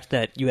the fact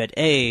that you had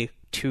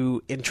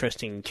two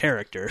interesting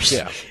characters.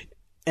 Yeah.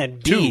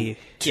 And B,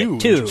 two,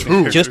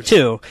 just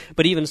two.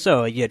 But even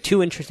so, you had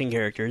 2 interesting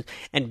characters.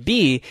 And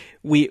B,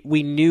 we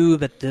knew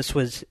that this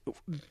was,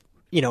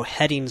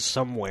 heading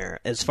somewhere,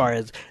 as far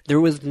as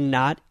there was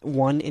not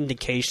one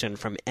indication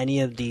from any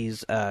of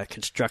these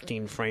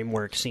constructing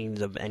framework scenes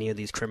of any of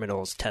these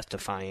criminals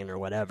testifying or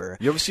whatever.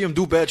 You ever see them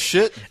do bad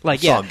shit?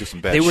 Like, saw them do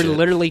some bad they were shit.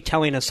 literally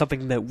telling us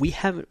something that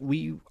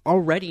we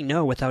already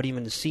know without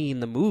even seeing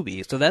the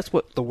movie. So that's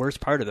what the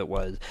worst part of it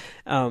was.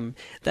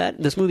 That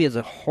this movie has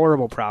a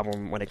horrible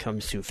problem when it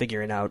comes to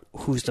figuring out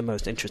who's the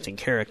most interesting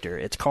character.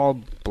 It's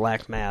called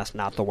Black Mass,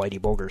 not the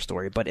Whitey Bulger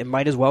story, but it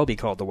might as well be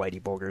called the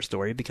Whitey Bulger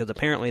story, because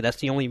apparently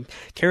that's the only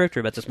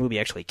character that this movie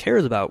actually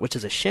cares about, which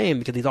is a shame,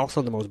 because he's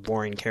also the most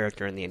boring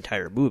character in the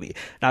entire movie.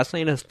 Not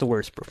saying it's the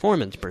worst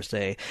performance per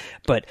se,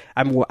 but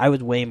I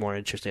was way more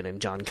interested in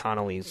John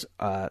Connolly's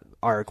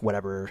arc,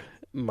 whatever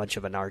much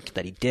of an arc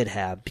that he did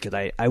have, because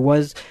I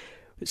was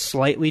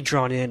slightly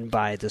drawn in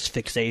by this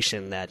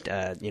fixation that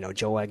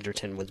Joel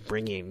Edgerton was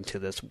bringing to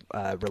this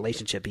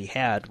relationship he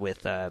had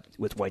with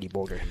Whitey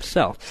Bulger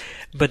himself.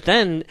 But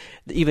then,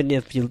 even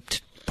if you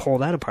pull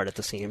that apart at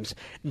the seams,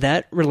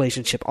 that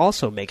relationship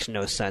also makes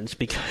no sense,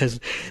 because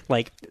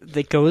like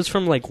it goes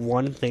from like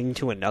one thing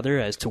to another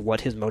as to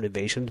what his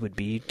motivations would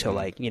be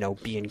to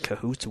be in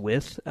cahoots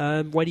with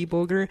Whitey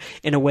Bulger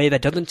in a way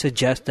that doesn't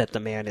suggest that the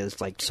man is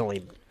like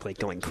solely like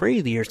going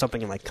crazy or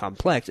something like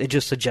complex. It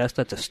just suggests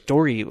that the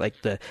story,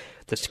 like the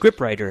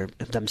scriptwriter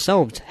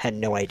themselves had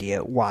no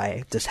idea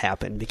why this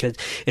happened, because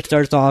it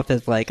starts off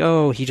as like,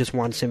 oh, he just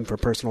wants him for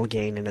personal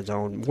gain in his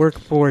own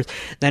workforce.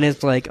 Then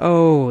it's like,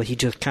 oh, he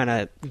just kind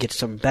of gets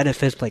some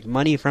benefits like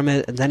money from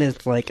it. And then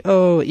it's like,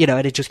 oh,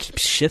 and it just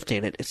keeps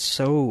shifting. It's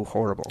so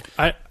horrible.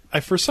 I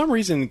for some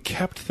reason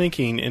kept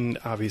thinking, and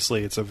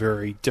obviously it's a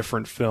very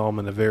different film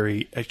and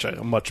actually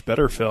a much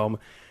better film.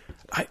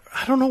 I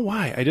don't know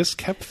why. I just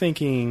kept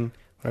thinking,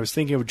 when I was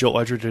thinking of Joel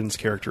Edgerton's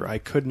character, I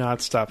could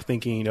not stop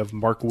thinking of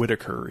Mark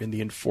Whitaker in The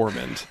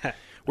Informant,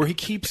 where he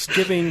keeps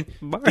giving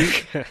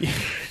Mark.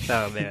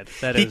 Oh man,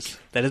 that is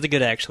a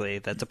good, actually.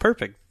 That's a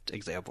perfect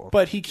example.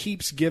 But he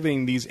keeps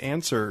giving these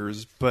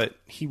answers, but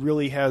he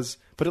really has.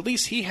 But at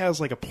least he has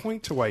like a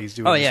point to why he's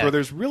doing this, where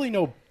there's really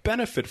no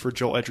benefit for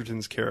Joel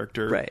Edgerton's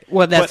character. Right.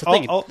 Well, that's the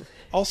thing.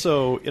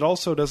 Also, it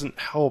also doesn't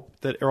help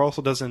that, or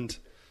also doesn't.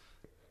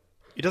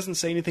 it doesn't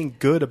say anything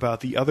good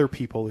about the other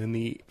people in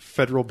the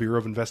Federal Bureau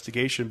of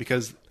Investigation,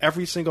 because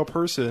every single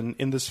person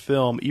in this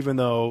film, even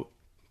though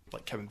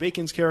like Kevin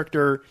Bacon's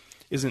character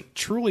isn't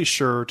truly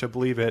sure to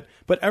believe it,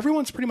 but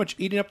everyone's pretty much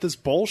eating up this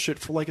bullshit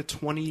for like a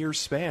 20-year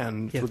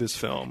span for this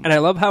film. And I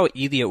love how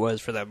easy it was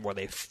for them when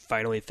they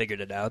finally figured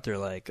it out. They're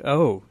like,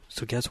 oh,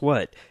 so guess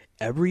what?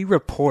 Every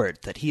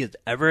report that he has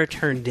ever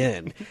turned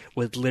in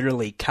was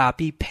literally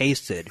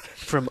copy-pasted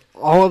from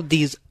all of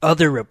these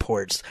other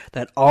reports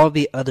that all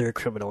the other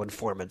criminal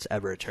informants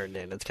ever turned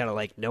in. It's kind of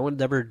like no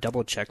one's ever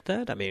double-checked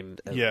that. I mean,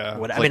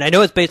 I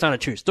know it's based on a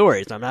true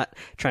story, so I'm not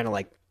trying to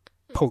like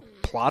poke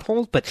plot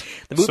holes, but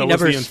the movie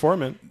never. Was the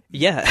informant.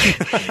 Yeah,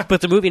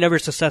 but the movie never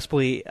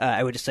successfully,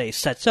 I would say,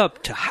 sets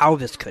up to how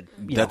this could.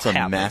 That's a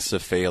happen.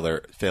 massive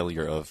failure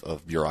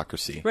of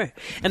bureaucracy. Right,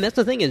 and that's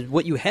the thing is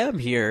what you have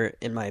here,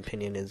 in my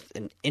opinion, is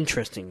an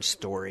interesting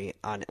story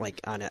on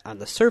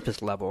the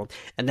surface level,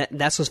 and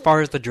that's as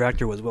far as the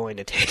director was willing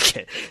to take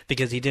it,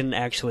 because he didn't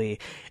actually,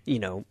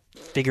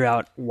 figure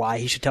out why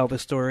he should tell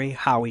this story,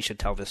 how he should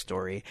tell this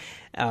story.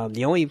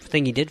 The only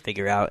thing he did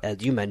figure out,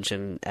 as you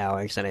mentioned,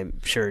 Alex, and I'm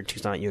sure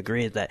Toussaint you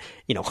agree, is that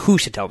who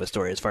should tell the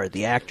story as far as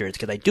the actors,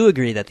 because I do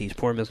agree that these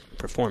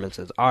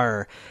performances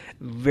are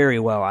very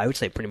well, I would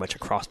say pretty much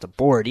across the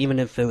board, even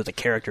if it was a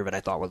character that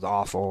I thought was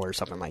awful or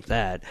something like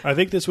that. I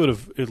think this would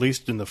have, at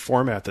least in the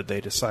format that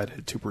they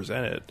decided to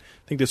present it,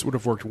 I think this would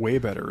have worked way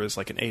better as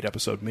like an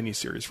 8-episode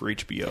miniseries for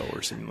HBO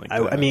or something like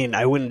that. I mean,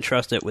 I wouldn't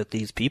trust it with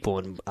these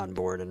people on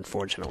board,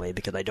 unfortunately,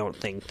 because I don't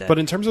think that... But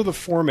in terms of the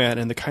format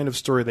and the kind of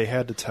story they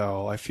had to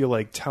tell, I feel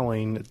like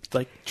trying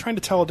to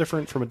tell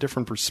from a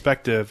different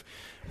perspective,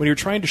 when you're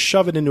trying to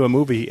shove it into a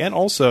movie, and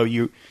also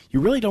you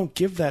really don't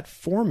give that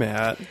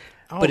format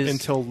out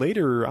until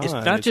later on. It's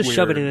not just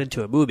shoving it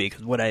into a movie,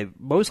 because what I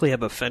mostly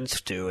have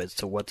offense to as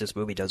to what this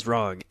movie does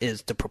wrong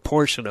is the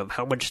proportion of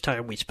how much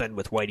time we spend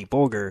with Whitey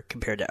Bulger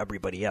compared to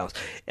everybody else.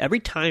 Every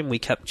time we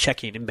kept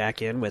checking him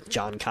back in with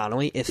John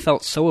Connolly, it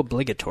felt so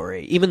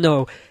obligatory, even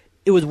though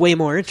it was way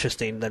more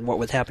interesting than what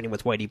was happening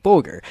with Whitey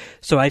Bulger.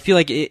 So I feel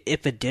like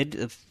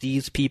if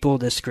these people,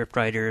 the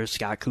scriptwriter,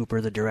 Scott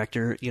Cooper, the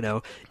director,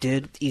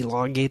 did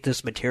elongate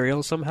this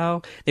material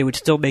somehow, they would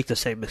still make the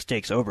same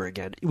mistakes over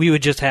again. We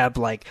would just have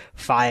like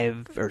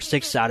 5 or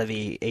 6 out of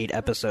the 8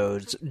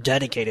 episodes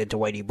dedicated to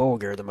Whitey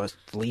Bulger, the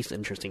least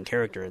interesting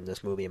character in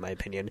this movie, in my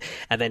opinion,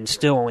 and then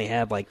still only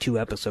have like 2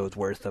 episodes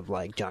worth of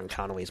like John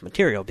Connolly's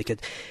material, because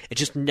it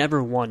just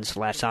never once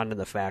latched on to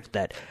the fact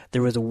that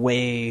there was a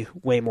way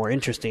more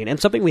interesting, and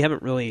something we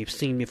haven't really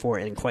seen before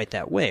in quite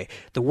that way.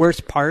 The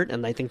worst part,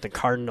 and I think the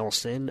cardinal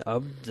sin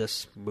of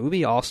this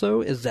movie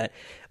also, is that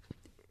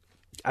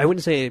I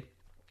wouldn't say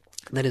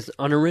that is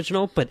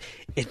unoriginal, but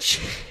it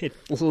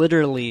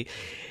literally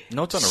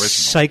No, it's unoriginal.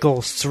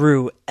 Cycles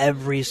through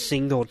every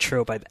single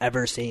trope I've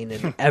ever seen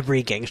in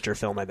every gangster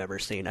film I've ever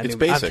seen. It's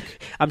basic.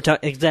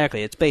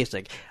 Exactly, it's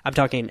basic. I'm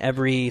talking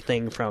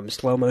everything from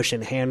slow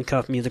motion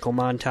handcuff musical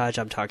montage.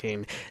 I'm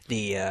talking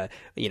the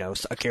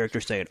a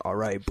character saying, "All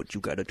right, but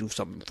you got to do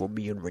something for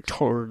me in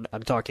return."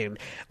 I'm talking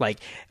like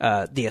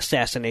the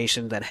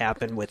assassination that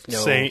happened with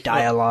no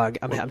dialogue.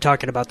 I'm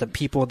talking about the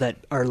people that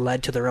are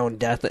led to their own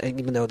death,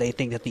 even though they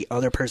think that the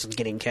other person's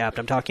getting capped.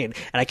 I'm talking,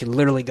 and I can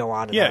literally go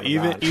on and on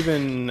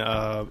and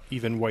on.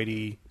 Even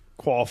Whitey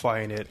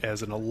qualifying it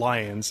as an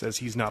alliance, as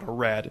he's not a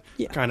red,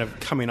 kind of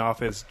coming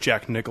off as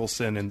Jack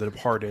Nicholson in The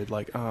Departed,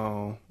 like,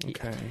 oh,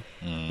 okay.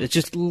 It's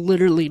just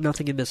literally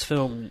nothing in this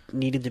film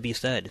needed to be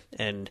said,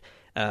 and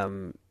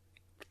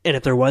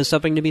if there was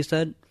something to be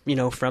said,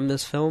 from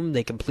this film,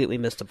 they completely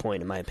missed the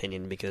point, in my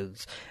opinion,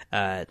 because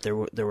there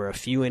were a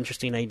few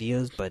interesting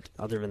ideas, but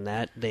other than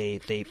that, they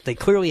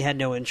clearly had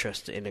no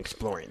interest in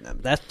exploring them.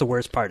 That's the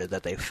worst part, is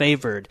that they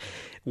favored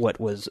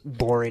what was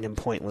boring and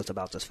pointless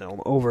about this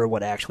film over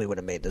what actually would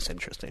have made this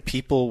interesting.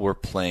 People were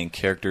playing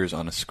characters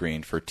on a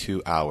screen for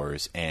 2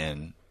 hours,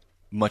 and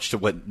much to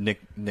what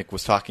Nick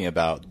was talking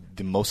about,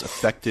 the most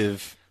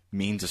effective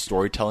means of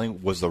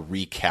storytelling was the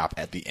recap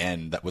at the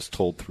end that was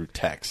told through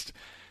text.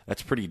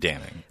 That's pretty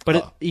damning.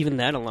 But even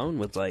that alone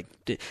was like,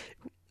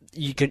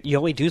 you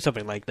only do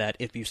something like that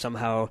if you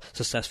somehow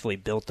successfully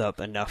built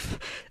up enough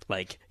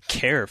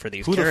care for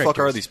these characters. Who the fuck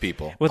are these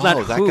people? Well,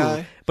 not that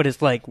guy. But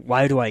it's like,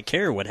 why do I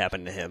care what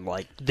happened to him?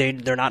 Like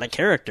they're not a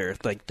character.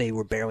 Like they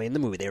were barely in the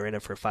movie. They were in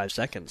it for 5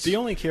 seconds. The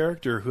only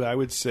character who I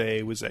would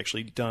say was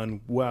actually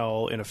done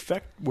well and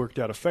worked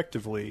out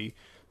effectively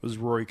was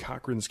Rory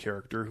Cochran's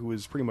character, who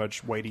was pretty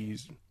much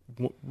Whitey's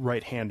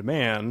right-hand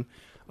man.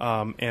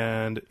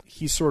 And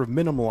he's sort of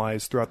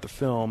minimalized throughout the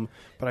film,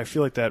 but I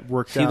feel like that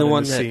worked out. The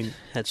one in the that scene.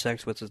 Had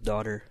sex with his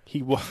daughter.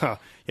 His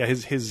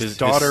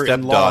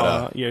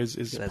daughter-in-law.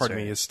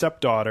 His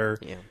stepdaughter.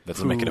 Yeah, that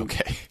doesn't make it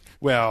okay.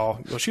 Well,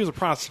 she was a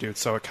prostitute,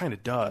 so it kind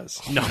of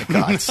does. Oh my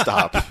God,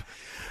 stop.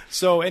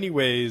 So,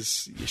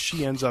 anyways,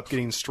 she ends up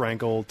getting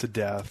strangled to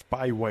death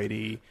by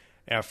Whitey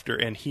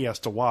and he has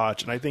to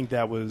watch. And I think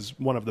that was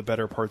one of the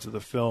better parts of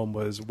the film,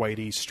 was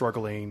Whitey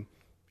struggling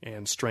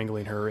and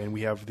strangling her, and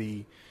we have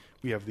the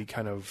the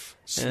kind of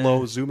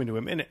slow zoom into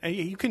him, and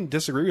you can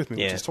disagree with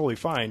me, which is totally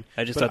fine.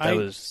 I just thought that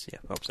was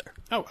sorry.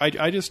 Oh,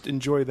 I just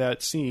enjoyed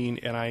that scene,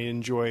 and I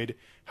enjoyed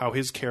how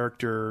his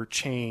character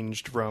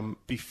changed from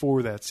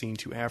before that scene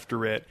to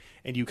after it,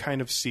 and you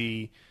kind of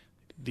see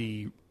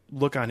the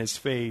look on his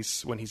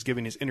face when he's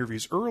giving his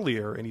interviews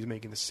earlier, and he's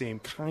making the same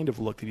kind of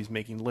look that he's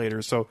making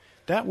later. So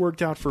that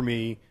worked out for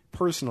me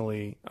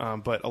personally,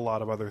 but a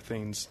lot of other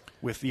things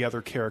with the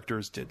other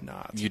characters did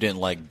not. You didn't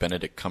like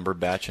Benedict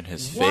Cumberbatch and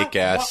his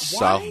fake-ass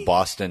South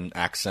Boston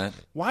accent?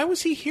 Why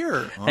was he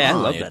here? Hey, I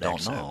love that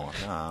accent.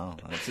 No.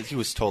 He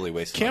was totally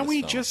wasted. Can't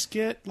we just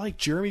get like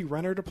Jeremy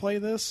Renner to play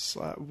this?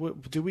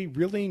 Do we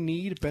really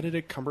need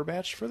Benedict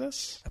Cumberbatch for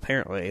this?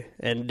 Apparently.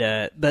 And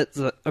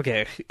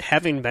okay,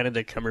 having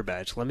Benedict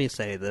Cumberbatch, let me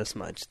say this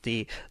much.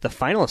 The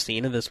final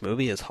scene of this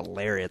movie is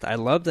hilarious. I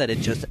love that it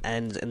just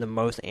ends in the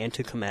most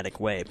anticlimactic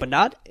way, but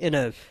not in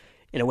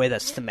a way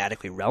that's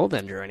thematically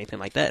relevant or anything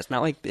like that. It's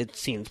not like it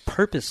seems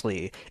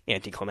purposely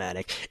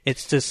anticlimactic.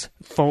 It's this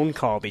phone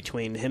call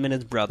between him and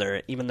his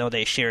brother, even though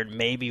they shared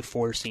maybe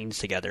 4 scenes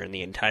together in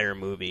the entire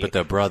movie. But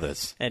they're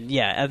brothers. And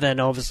and then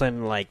all of a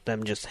sudden, like,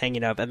 them just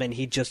hanging up, and then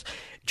he just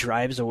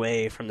drives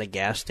away from the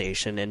gas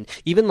station, and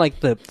even, like,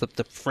 the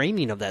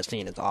framing of that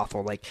scene is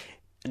awful. Like,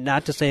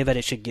 not to say that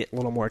it should get a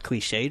little more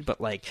cliched,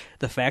 but, like,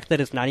 the fact that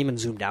it's not even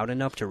zoomed out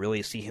enough to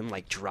really see him,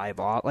 like, drive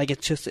off. Like,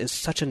 it's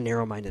such a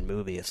narrow-minded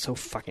movie. It's so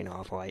fucking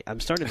awful. I'm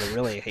starting to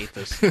really hate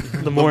this.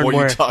 The more and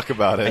more you talk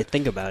about it, I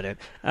think about it.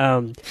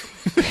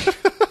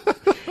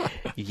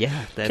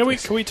 Yeah.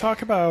 Can we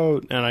talk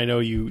about, and I know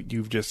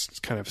you've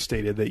just kind of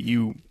stated that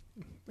you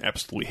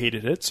absolutely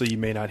hated it, so you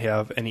may not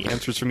have any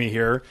answers for me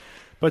here.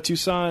 But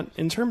Toussaint,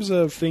 in terms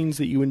of things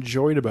that you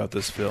enjoyed about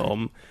this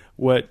film,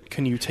 what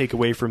can you take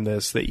away from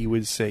this that you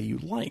would say you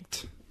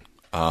liked?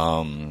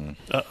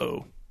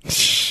 Uh-oh.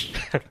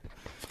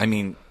 I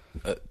mean,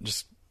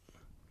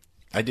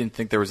 I didn't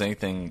think there was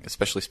anything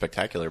especially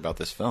spectacular about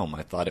this film.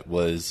 I thought it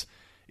was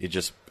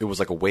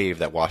like a wave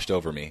that washed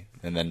over me,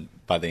 and then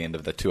by the end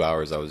of the 2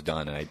 hours I was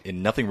done,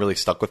 and nothing really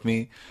stuck with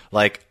me,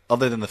 like,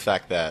 other than the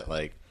fact that,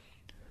 like,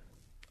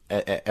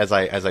 as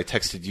I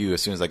texted you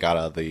as soon as I got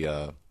out of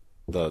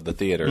the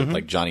theater,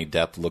 like, Johnny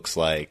Depp looks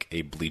like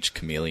a bleached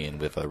chameleon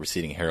with a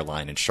receding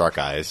hairline and shark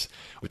eyes,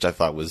 which I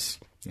thought was,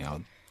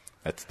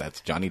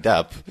 that's Johnny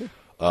Depp.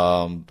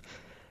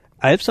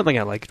 I have something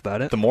I liked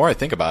about it. The more I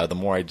think about it, the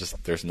more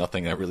there's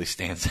nothing that really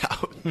stands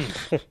out.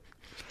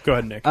 Go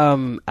ahead, Nick.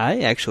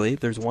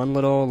 There's one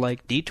little,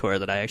 like, detour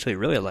that I actually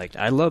really liked.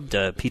 I loved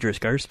Peter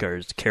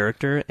Skarsgård's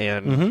character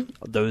and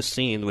those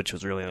scenes, which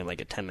was really only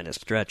like a 10-minute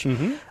stretch.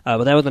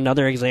 But that was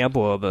another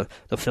example of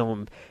the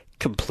film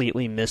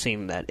completely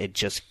missing that it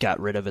just got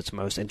rid of its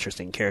most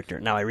interesting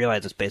character. Now, I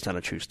realize it's based on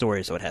a true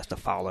story, so it has to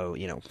follow,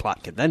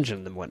 plot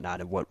conventions and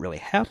whatnot of what really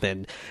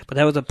happened. But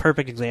that was a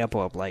perfect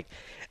example of, like,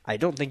 I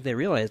don't think they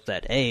realized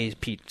that,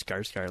 Pete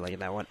Skarsgård, like,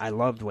 in that one, I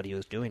loved what he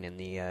was doing in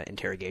the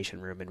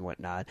interrogation room and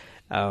whatnot.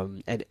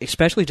 And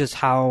especially just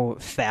how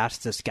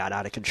fast this got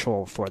out of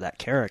control for that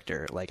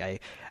character. Like, I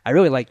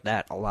really liked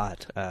that a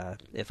lot,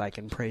 if I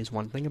can praise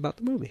one thing about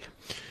the movie.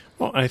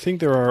 Well, I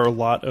think there are a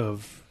lot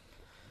of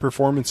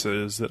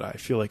performances that I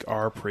feel like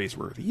are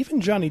praiseworthy.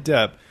 Even Johnny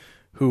Depp,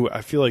 who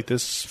I feel like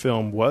this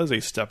film was a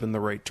step in the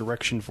right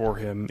direction for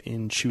him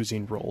in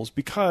choosing roles,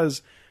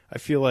 because I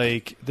feel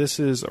like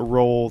this is a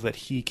role that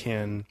he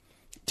can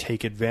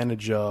take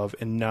advantage of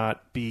and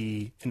not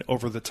be an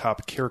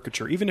over-the-top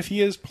caricature. Even if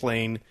he is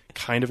playing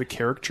kind of a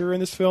caricature in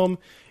this film,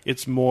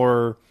 it's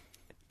more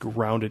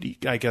grounded.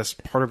 I guess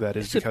part of that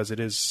is because it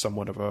is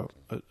somewhat of a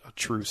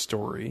true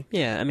story.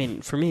 Yeah, I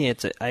mean, for me,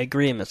 I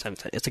agree in the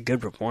sense that it's a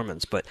good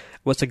performance, but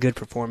what's a good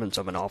performance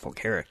of an awful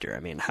character? I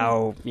mean,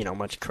 how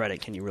much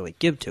credit can you really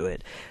give to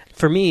it?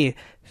 For me,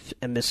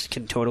 and this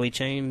can totally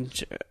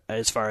change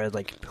as far as,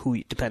 like,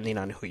 depending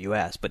on who you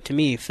ask, but to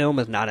me, film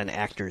is not an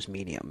actor's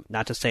medium.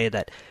 Not to say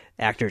that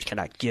actors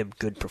cannot give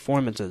good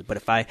performances, but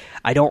if I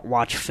don't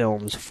watch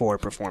films for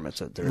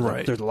performances.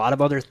 There's a lot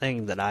of other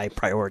things that I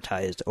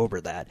prioritized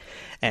over that,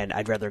 and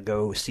I'd rather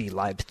go see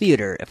live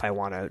theater if I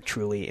want to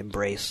truly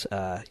embrace,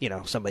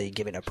 somebody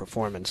giving a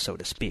performance, so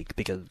to speak,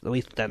 because at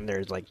least then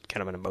there's, like,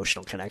 kind of an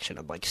emotional connection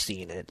of, like,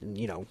 seeing it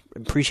and,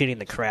 appreciating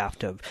the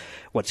craft of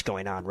what's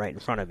going on right in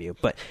front of you.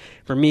 But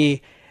for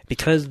me,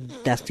 because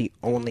that's the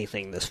only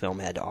thing this film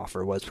had to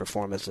offer was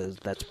performances,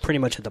 that's pretty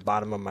much at the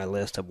bottom of my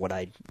list of what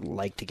I'd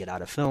like to get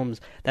out of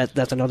films.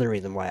 That's another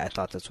reason why I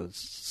thought this was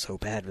so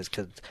bad, was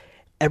because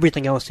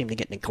everything else seemed to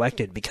get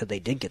neglected because they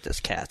did get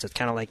this cast. It's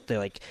kind of like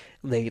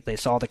they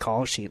saw the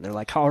call sheet and they're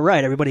like, all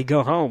right, everybody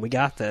go home, we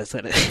got this.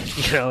 And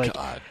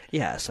God.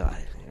 Yeah, so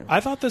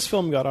I thought this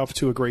film got off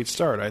to a great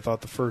start. I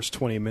thought the first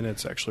 20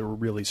 minutes actually were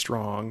really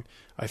strong.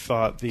 I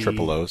thought the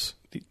Triple O's.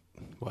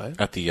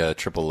 What? At the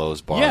Triple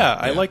O's bar. Yeah,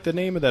 I like the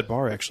name of that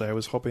bar, actually. I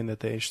was hoping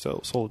that they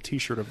sold a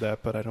T-shirt of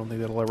that, but I don't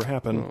think that'll ever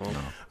happen.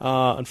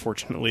 No.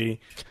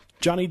 Unfortunately.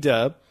 Johnny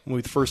Depp,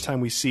 the first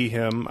time we see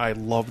him, I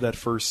love that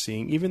first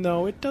scene, even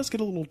though it does get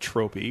a little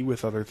tropey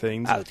with other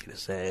things. I was going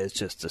to say, it's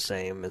just the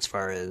same as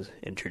far as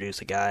introduce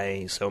a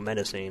guy, he's so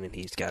menacing, and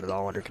he's got it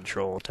all under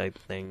control type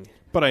thing.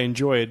 But I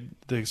enjoyed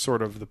the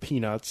sort of the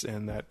peanuts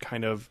and that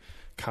kind of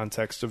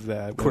context of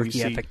that.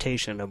 Quirky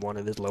affectation of one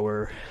of his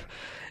lower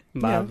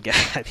mob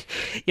guys.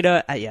 You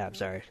know, I'm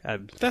sorry.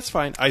 That's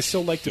fine. I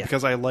still liked it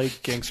because I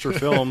like gangster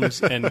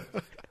films, and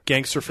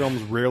gangster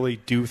films rarely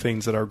do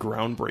things that are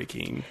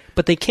groundbreaking.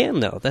 But they can,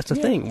 though. That's the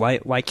thing.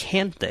 Why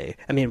can't they?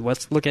 I mean,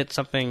 let's look at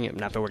something,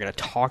 not that we're going to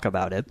talk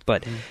about it,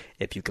 but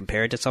if you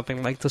compare it to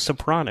something like The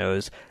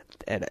Sopranos,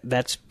 and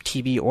that's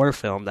TV or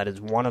film, that is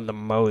one of the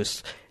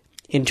most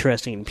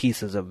interesting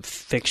pieces of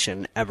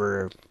fiction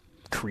ever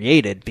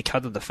created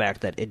because of the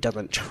fact that it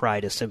doesn't try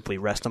to simply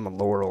rest on the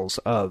laurels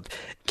of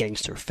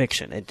gangster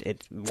fiction.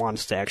 It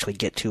wants to actually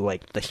get to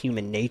like the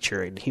human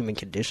nature and human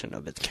condition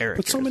of its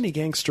characters. But so many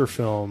gangster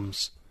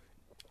films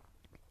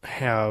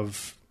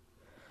have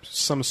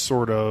some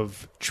sort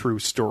of true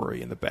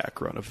story in the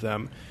background of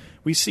them.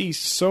 We see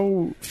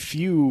so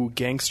few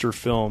gangster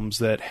films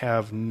that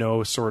have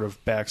no sort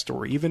of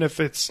backstory, even if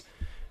it's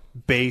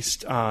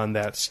based on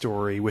that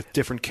story with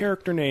different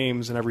character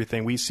names and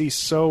everything. We see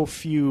so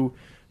few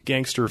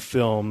gangster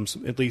films,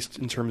 at least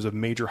in terms of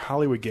major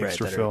Hollywood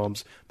gangster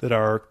films, that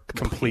are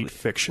complete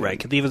fiction. Right,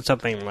 because even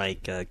something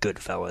like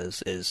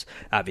Goodfellas is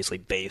obviously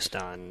based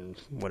on,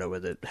 what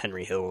was it,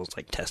 Henry Hill's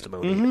like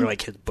testimony, or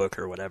like his book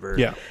or whatever.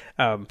 Yeah.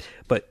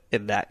 But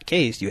in that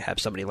case, you have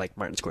somebody like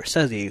Martin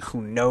Scorsese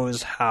who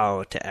knows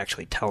how to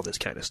actually tell this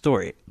kind of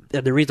story.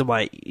 And the reason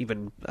why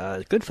even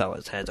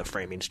Goodfellas has a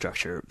framing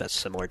structure that's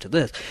similar to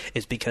this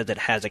is because it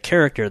has a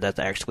character that's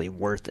actually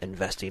worth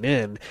investing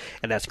in,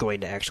 and that's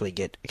going to actually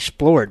get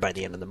explored by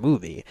the end of the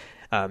movie.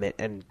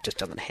 And just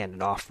doesn't hand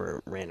it off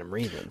for random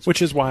reasons.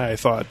 Which is why I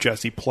thought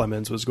Jesse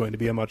Plemons was going to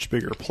be a much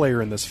bigger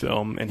player in this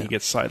film, and he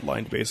gets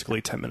sidelined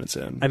basically 10 minutes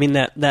in. I mean,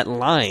 that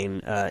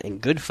line in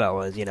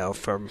Goodfellas, you know,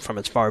 from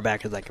as far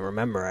back as I can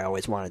remember, I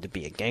always wanted to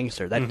be a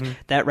gangster.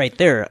 That right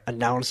there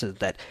announces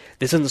that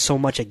this isn't so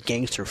much a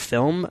gangster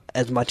film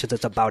as much as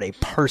it's about a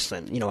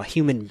person, you know, a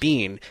human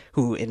being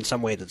who in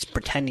some ways is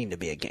pretending to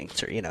be a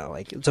gangster, you know.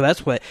 Like, so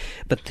that's what...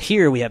 But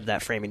here we have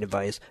that framing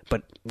device,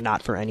 but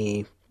not for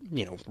any...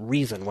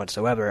 reason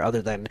whatsoever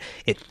other than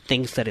it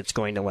thinks that it's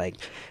going to, like,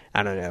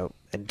 I don't know,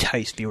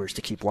 entice viewers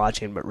to keep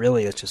watching, but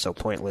really it's just so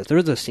pointless. There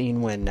was a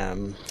scene when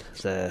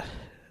the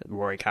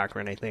Rory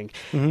Cochrane, I think,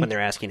 when they're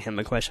asking him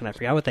a question, I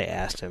forgot what they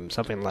asked him,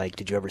 something like,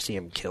 did you ever see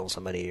him kill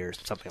somebody or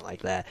something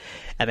like that,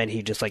 and then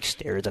he just like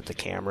stares at the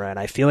camera, and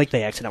I feel like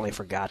they accidentally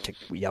forgot to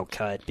yell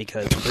cut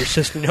because there's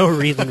just no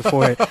reason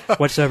for it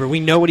whatsoever. We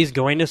know what he's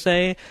going to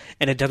say,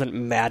 and it doesn't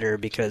matter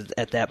because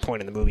at that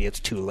point in the movie it's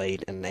too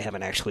late and they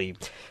haven't actually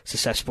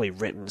successfully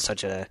written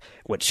such a,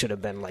 what should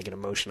have been like an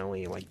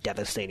emotionally like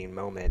devastating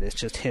moment. It's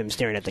just him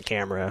staring at the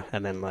camera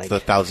and then like the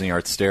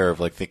 1,000-yard stare of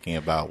like thinking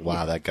about,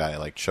 wow, that guy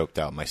like choked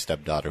out my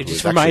stepdaughter, who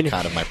was actually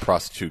kind of my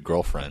prostitute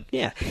girlfriend.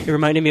 Yeah, it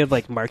reminded me of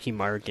like Marky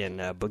Mark in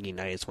Boogie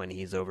Nights when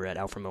he's over at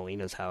Alfred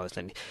Molina's house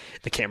and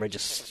the camera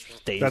just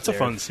stays That's there. a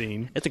fun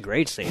scene. It's a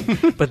great scene.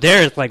 But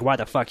there it's like, why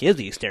the fuck is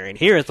he staring?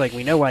 Here it's like,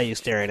 we know why he's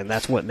staring, and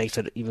that's what makes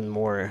it even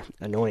more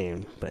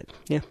annoying. But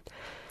yeah.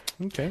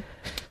 Okay.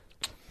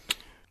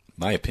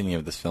 My opinion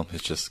of this film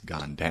has just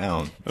gone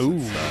down. Ooh.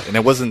 And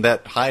it wasn't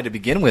that high to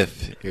begin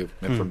with. It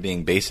went from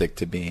being basic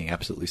to being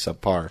absolutely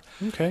subpar.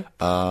 Okay.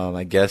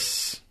 I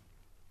guess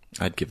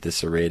I'd give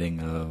this a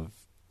rating of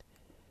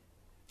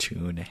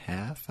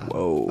 2.5 out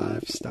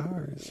of 5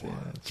 stars. Yeah,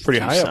 it's pretty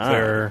high up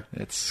there.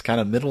 It's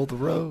kind of middle of the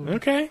road.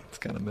 Okay. It's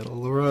kind of middle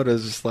of the road.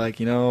 It's just like,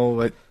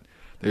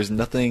 there's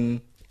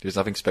nothing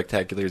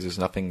spectacular. There's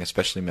nothing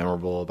especially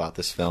memorable about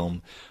this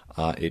film.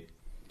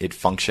 It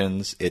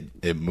functions.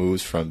 It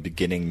moves from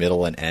beginning,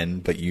 middle, and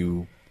end. But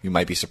you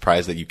might be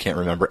surprised that you can't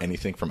remember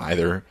anything from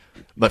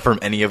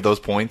any of those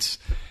points.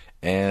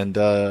 And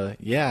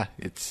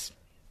it's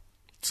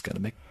gonna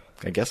make,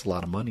 I guess, a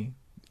lot of money.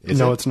 It's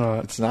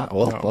not. It's not.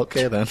 Well, no.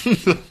 Okay then.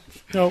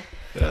 Nope.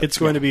 It's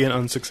going to be an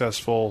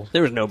unsuccessful.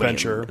 There was nobody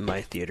venture in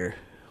my theater.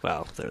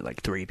 Well, there were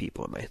like 3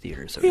 people in my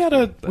theater. So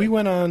we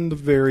went on the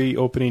very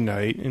opening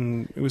night,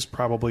 and it was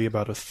probably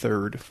about a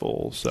third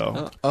full.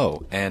 So.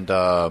 And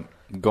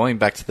going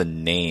back to the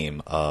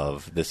name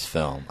of this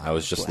film, I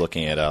was just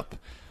looking it up.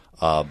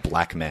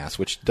 Black Mass,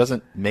 which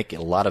doesn't make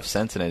a lot of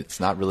sense, and it's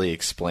not really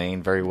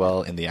explained very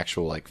well in the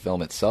actual like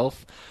film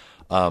itself.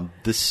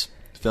 This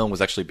film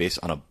was actually based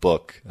on a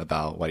book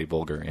about Whitey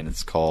Bulger, and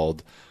it's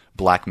called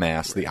Black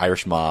Mass, the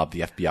Irish Mob, the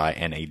FBI,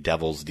 and a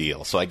Devil's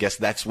Deal. So I guess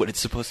that's what it's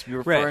supposed to be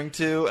referring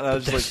to, and I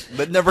was like,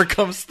 that never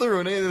comes through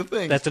in any of the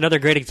things. That's another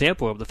great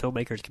example of the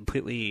filmmakers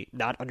completely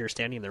not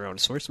understanding their own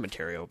source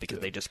material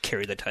because they just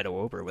carry the title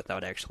over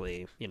without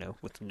actually,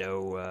 with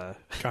no...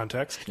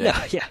 context?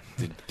 Yeah.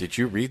 Did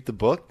you read the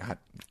book?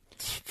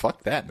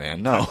 Fuck that,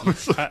 man. No.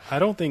 I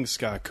don't think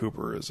Scott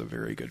Cooper is a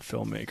very good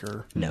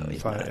filmmaker. No,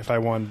 he's not. If I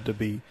wanted to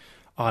be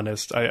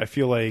honest. I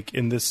feel like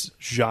in this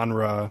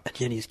genre...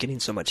 And yet he's getting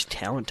so much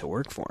talent to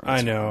work for him.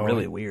 I know.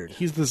 Really weird.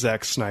 He's the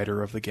Zack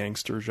Snyder of the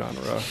gangster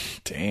genre.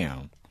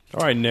 Damn.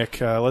 All right, Nick,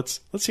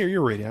 let's hear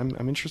your rating.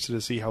 I'm interested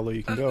to see how low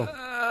you can go.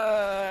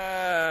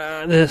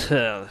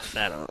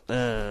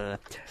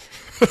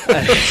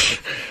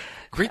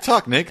 Great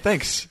talk, Nick.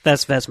 Thanks.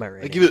 That's my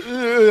rating. I give it...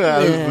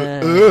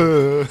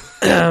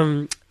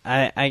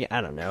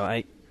 I don't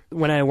know.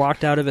 When I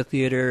walked out of a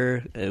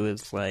theater, it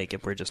was like,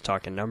 if we're just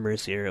talking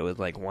numbers here, it was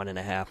like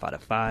 1.5 out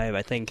of 5.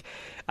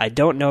 I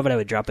don't know if I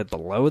would drop it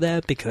below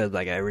that, because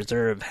like I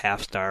reserve 0.5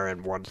 star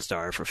and 1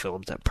 star for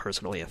films that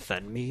personally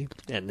offend me,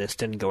 and this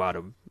didn't go out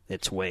of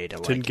its way to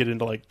didn't get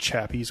into like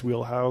Chappie's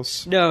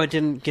wheelhouse. No, it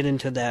didn't get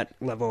into that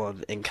level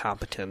of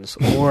incompetence,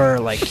 or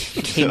like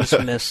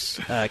Kingsman's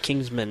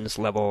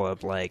level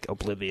of like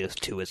oblivious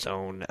to its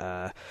own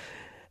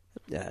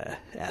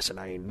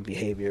asinine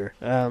behavior.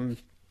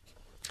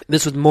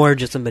 This was more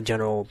just in the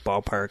general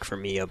ballpark for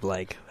me of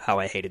like how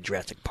I hated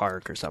Jurassic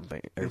Park or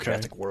something, or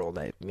Jurassic World,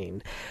 I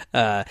mean.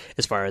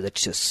 As far as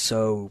it's just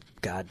so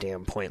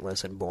goddamn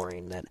pointless and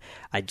boring that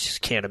I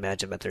just can't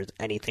imagine that there's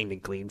anything to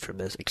glean from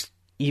this.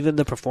 Even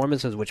the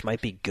performances, which might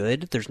be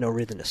good, there's no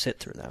reason to sit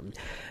through them.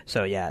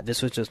 So yeah,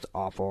 this was just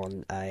awful,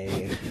 and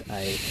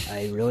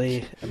I'm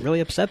really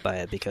upset by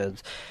it,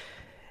 because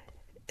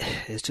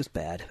it's just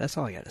bad. That's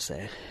all I got to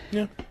say.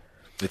 Yeah.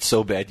 It's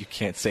so bad you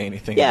can't say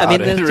anything about it. Yeah, I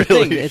mean, that's the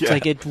thing. It's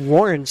like it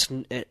warrants...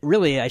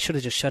 really, I should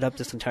have just shut up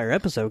this entire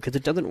episode, because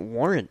it doesn't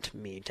warrant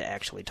me to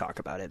actually talk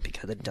about it,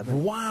 because it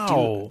doesn't...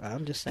 Wow.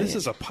 I'm just saying. This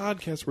is a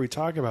podcast where we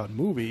talk about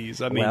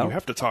movies. I mean, you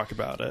have to talk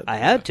about it. I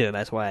had to.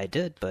 That's why I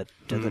did, but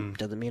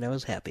doesn't mean I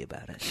was happy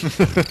about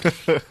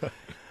it.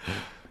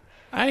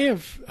 I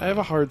have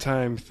a hard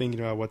time thinking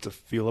about what to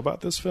feel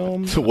about this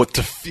film. What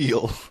to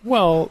feel?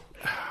 Well...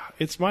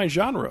 It's my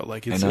genre.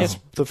 Like it's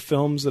the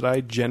films that I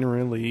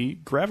generally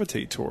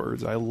gravitate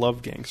towards. I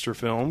love gangster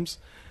films,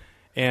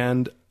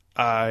 and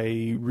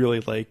I really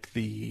like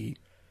the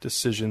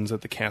decisions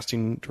that the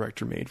casting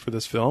director made for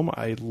this film.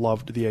 I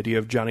loved the idea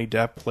of Johnny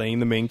Depp playing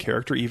the main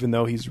character, even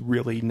though he's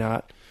really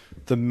not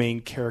the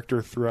main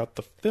character throughout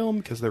the film,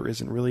 because there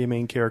isn't really a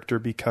main character,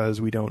 because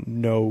we don't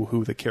know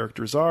who the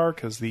characters are,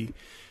 because the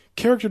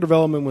character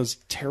development was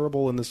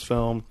terrible in this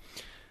film.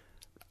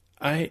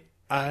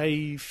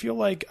 I feel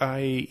like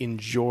I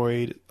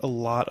enjoyed a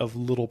lot of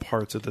little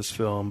parts of this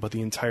film, but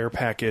the entire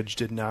package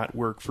did not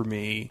work for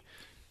me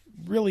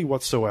really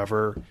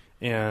whatsoever.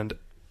 And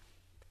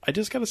I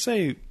just gotta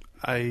say,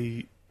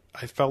 I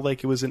felt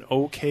like it was an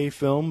okay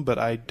film, but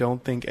I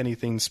don't think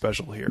anything's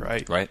special here.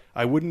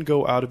 I wouldn't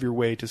go out of your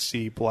way to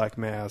see Black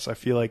Mass. I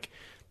feel like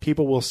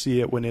people will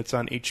see it when it's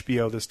on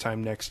HBO this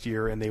time next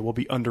year, and they will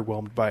be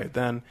underwhelmed by it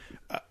then.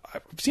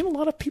 I've seen a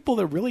lot of people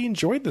that really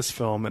enjoyed this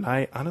film, and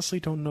I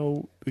honestly don't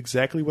know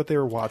exactly what they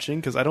were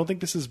watching, because I don't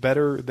think this is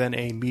better than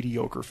a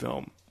mediocre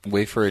film.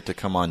 Wait for it to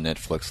come on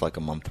Netflix like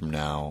a month from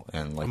now,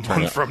 and like I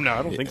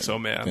don't think so,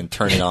 man. And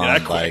turn it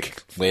on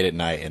like late at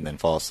night, and then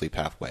fall asleep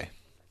halfway.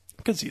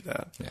 I could see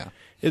that. Yeah,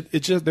 it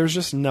just there's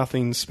just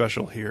nothing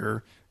special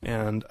here,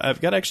 and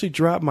I've got to actually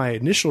drop my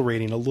initial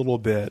rating a little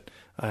bit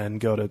and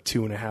go to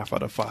 2.5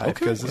 out of 5,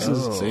 because this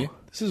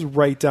is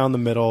right down the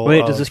middle.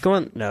 Wait, does this go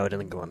on? No, it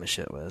doesn't go on the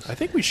shit list. I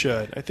think we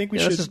should. should.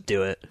 Let's just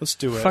do it. Let's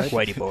do it. Fuck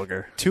Whitey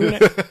Bulger.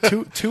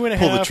 2.5.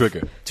 Pull the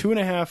trigger.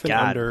 2.5 and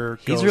under.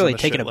 He's really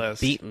taking a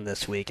beating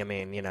this week. I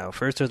mean,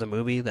 first there's a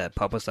movie that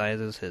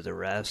publicizes his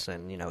arrest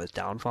and his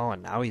downfall,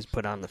 and now he's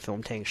put on the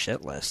Film Tank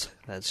shit list.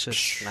 That's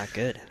just not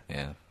good.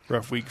 Yeah,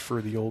 rough week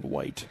for the old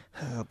White.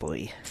 Oh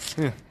boy.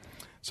 Yeah.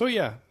 So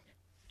yeah,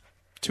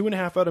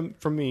 2.5 out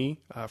from me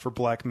for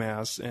Black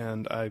Mass,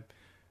 and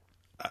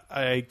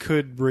I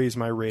could raise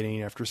my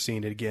rating after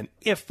seeing it again,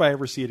 if I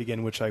ever see it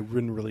again, which I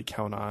wouldn't really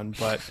count on.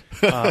 But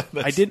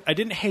I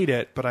didn't hate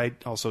it, but I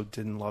also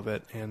didn't love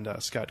it. And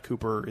Scott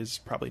Cooper is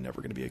probably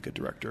never going to be a good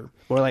director.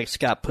 More like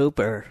Scott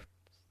Pooper.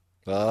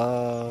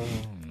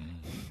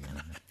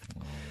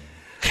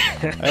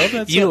 I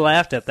hope you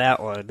laughed at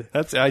that one.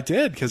 I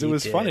did, because it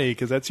was funny,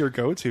 because that's your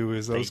go-to,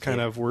 is those kind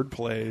of word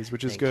plays,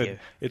 which is good. You.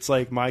 It's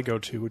like my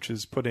go-to, which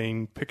is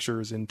putting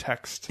pictures in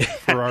text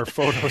for our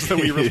photos that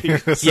we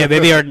release. Yeah,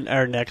 maybe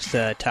our next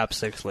top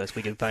 6 list,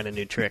 we can find a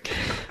new trick.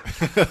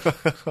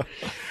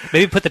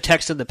 Maybe put the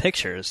text in the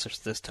pictures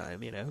this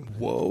time,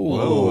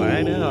 Whoa,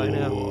 I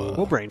know.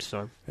 We'll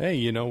brainstorm. Hey,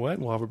 you know what?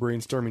 We'll have a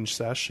brainstorming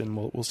session.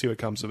 We'll see what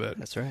comes of it.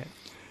 That's right.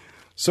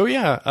 So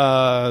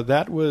yeah,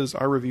 that was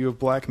our review of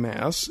Black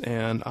Mass,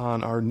 and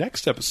on our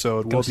next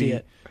episode, we'll see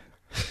it.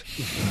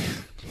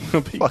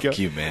 Fuck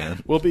you,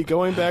 man. We'll be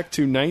going back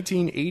to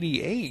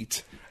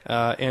 1988,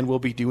 and we'll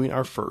be doing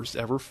our first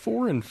ever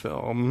foreign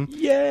film,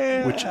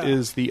 which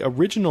is the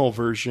original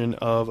version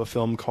of a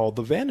film called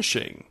The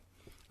Vanishing.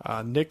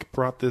 Nick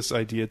brought this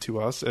idea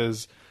to us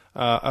as.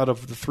 Out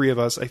of the three of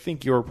us, I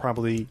think you're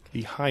probably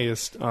the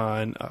highest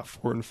on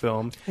foreign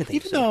film,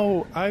 even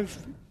though I've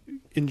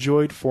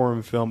enjoyed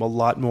foreign film a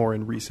lot more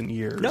in recent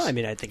years. No, I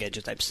mean, I think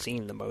I've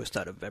seen the most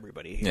out of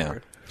everybody here. Yeah.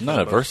 I'm not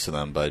averse to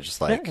them, but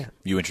just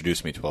you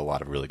introduced me to a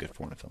lot of really good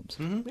foreign films.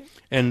 Mm-hmm.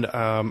 And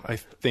I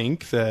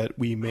think that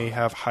we may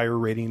have higher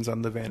ratings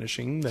on The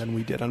Vanishing than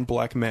we did on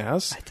Black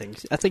Mass. I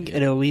think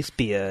it'll at least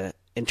be a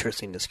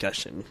interesting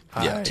discussion.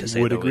 I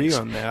would agree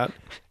on that.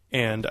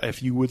 And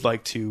if you would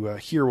like to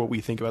hear what we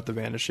think about The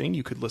Vanishing,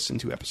 you could listen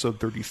to episode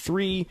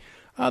 33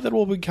 that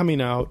will be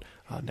coming out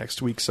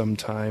next week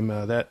sometime.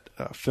 That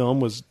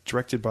film was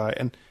directed by,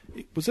 and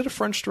was it a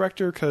French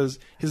director? Because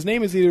his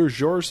name is either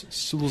Georges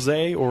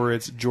Sluizer or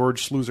it's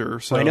George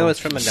Sluizer. So I know it's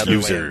from another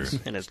Netherlands,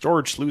 and it's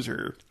George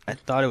Sluizer. I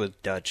thought it was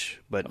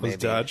Dutch, but it was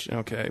Dutch.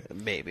 Okay,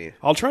 maybe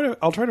I'll try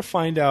to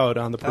find out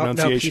on the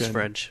pronunciation. No, he's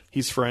French.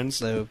 He's French.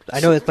 So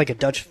I know it's like a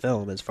Dutch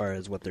film as far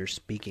as what they're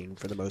speaking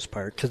for the most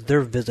part, because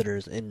they're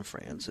visitors in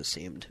France. It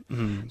seemed.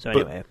 Mm-hmm. So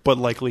anyway, but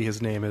likely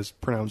his name is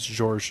pronounced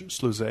Georges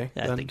Sluizer.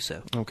 I think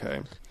so.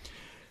 Okay.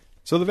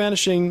 So The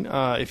Vanishing,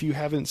 if you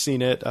haven't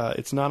seen it,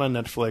 it's not on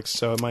Netflix,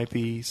 so it might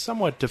be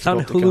somewhat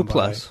difficult to come by. Hulu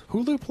Plus.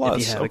 Hulu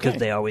Plus, if you have okay. Because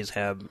they always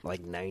have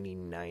like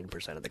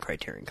 99% of the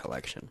Criterion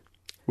Collection.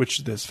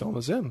 Which this film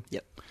is in.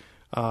 Yep.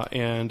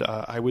 And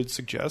I would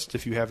suggest,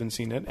 if you haven't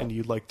seen it and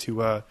you'd like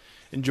to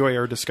enjoy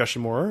our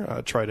discussion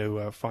more, try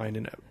to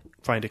find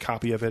a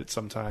copy of it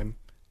sometime,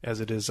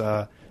 as it is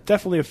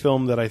definitely a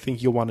film that I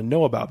think you'll want to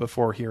know about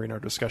before hearing our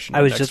discussion.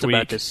 I was next just week.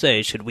 about to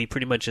say, should we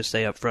pretty much just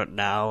say up front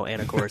now,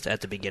 and of course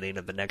at the beginning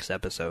of the next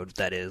episode,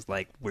 that is,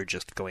 like, we're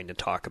just going to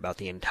talk about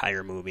the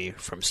entire movie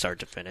from start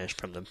to finish,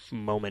 from the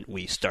moment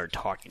we start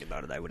talking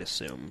about it, I would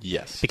assume.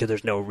 Yes. Because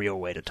there's no real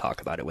way to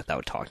talk about it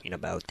without talking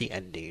about the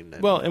ending.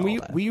 And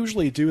we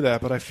usually do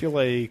that, but I feel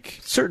like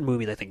certain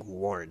movies, I think,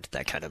 warrant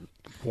that kind of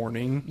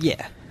warning.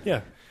 Yeah.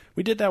 Yeah.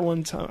 We did that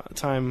one other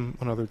time,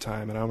 and I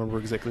don't remember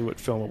exactly what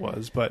film it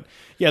was. But,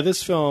 yeah,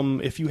 this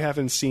film, if you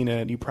haven't seen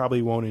it, you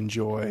probably won't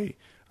enjoy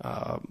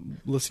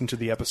listening to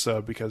the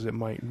episode because it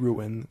might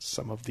ruin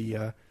some of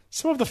the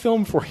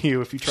film for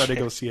you if you try to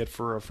go see it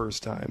for a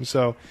first time.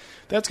 So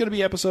that's going to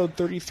be episode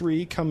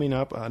 33 coming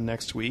up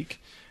next week,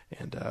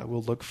 and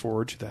we'll look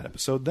forward to that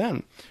episode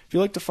then. If you'd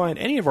like to find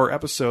any of our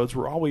episodes,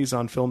 we're always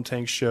on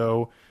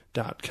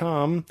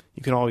FilmTankShow.com.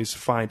 You can always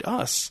find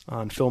us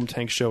on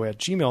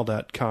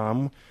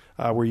FilmTankShow@gmail.com.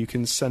 Where you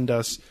can send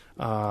us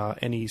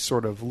any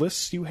sort of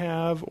lists you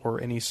have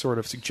or any sort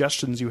of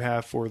suggestions you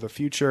have for the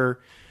future.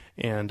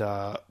 And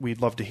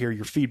we'd love to hear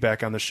your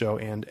feedback on the show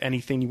and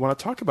anything you want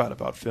to talk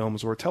about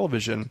films or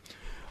television.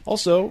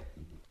 Also,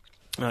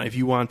 if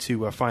you want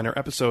to find our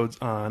episodes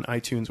on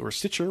iTunes or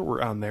Stitcher,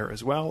 we're on there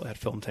as well at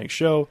Film Tank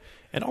Show.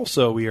 And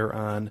also, we are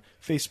on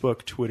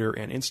Facebook, Twitter,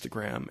 and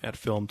Instagram at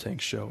Film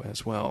Tank Show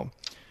as well.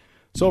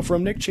 So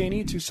from Nick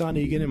Cheney, Tucson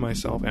Egan, and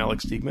myself,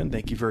 Alex Diekman,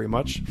 thank you very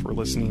much for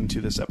listening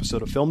to this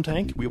episode of Film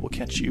Tank. We will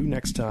catch you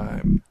next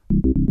time.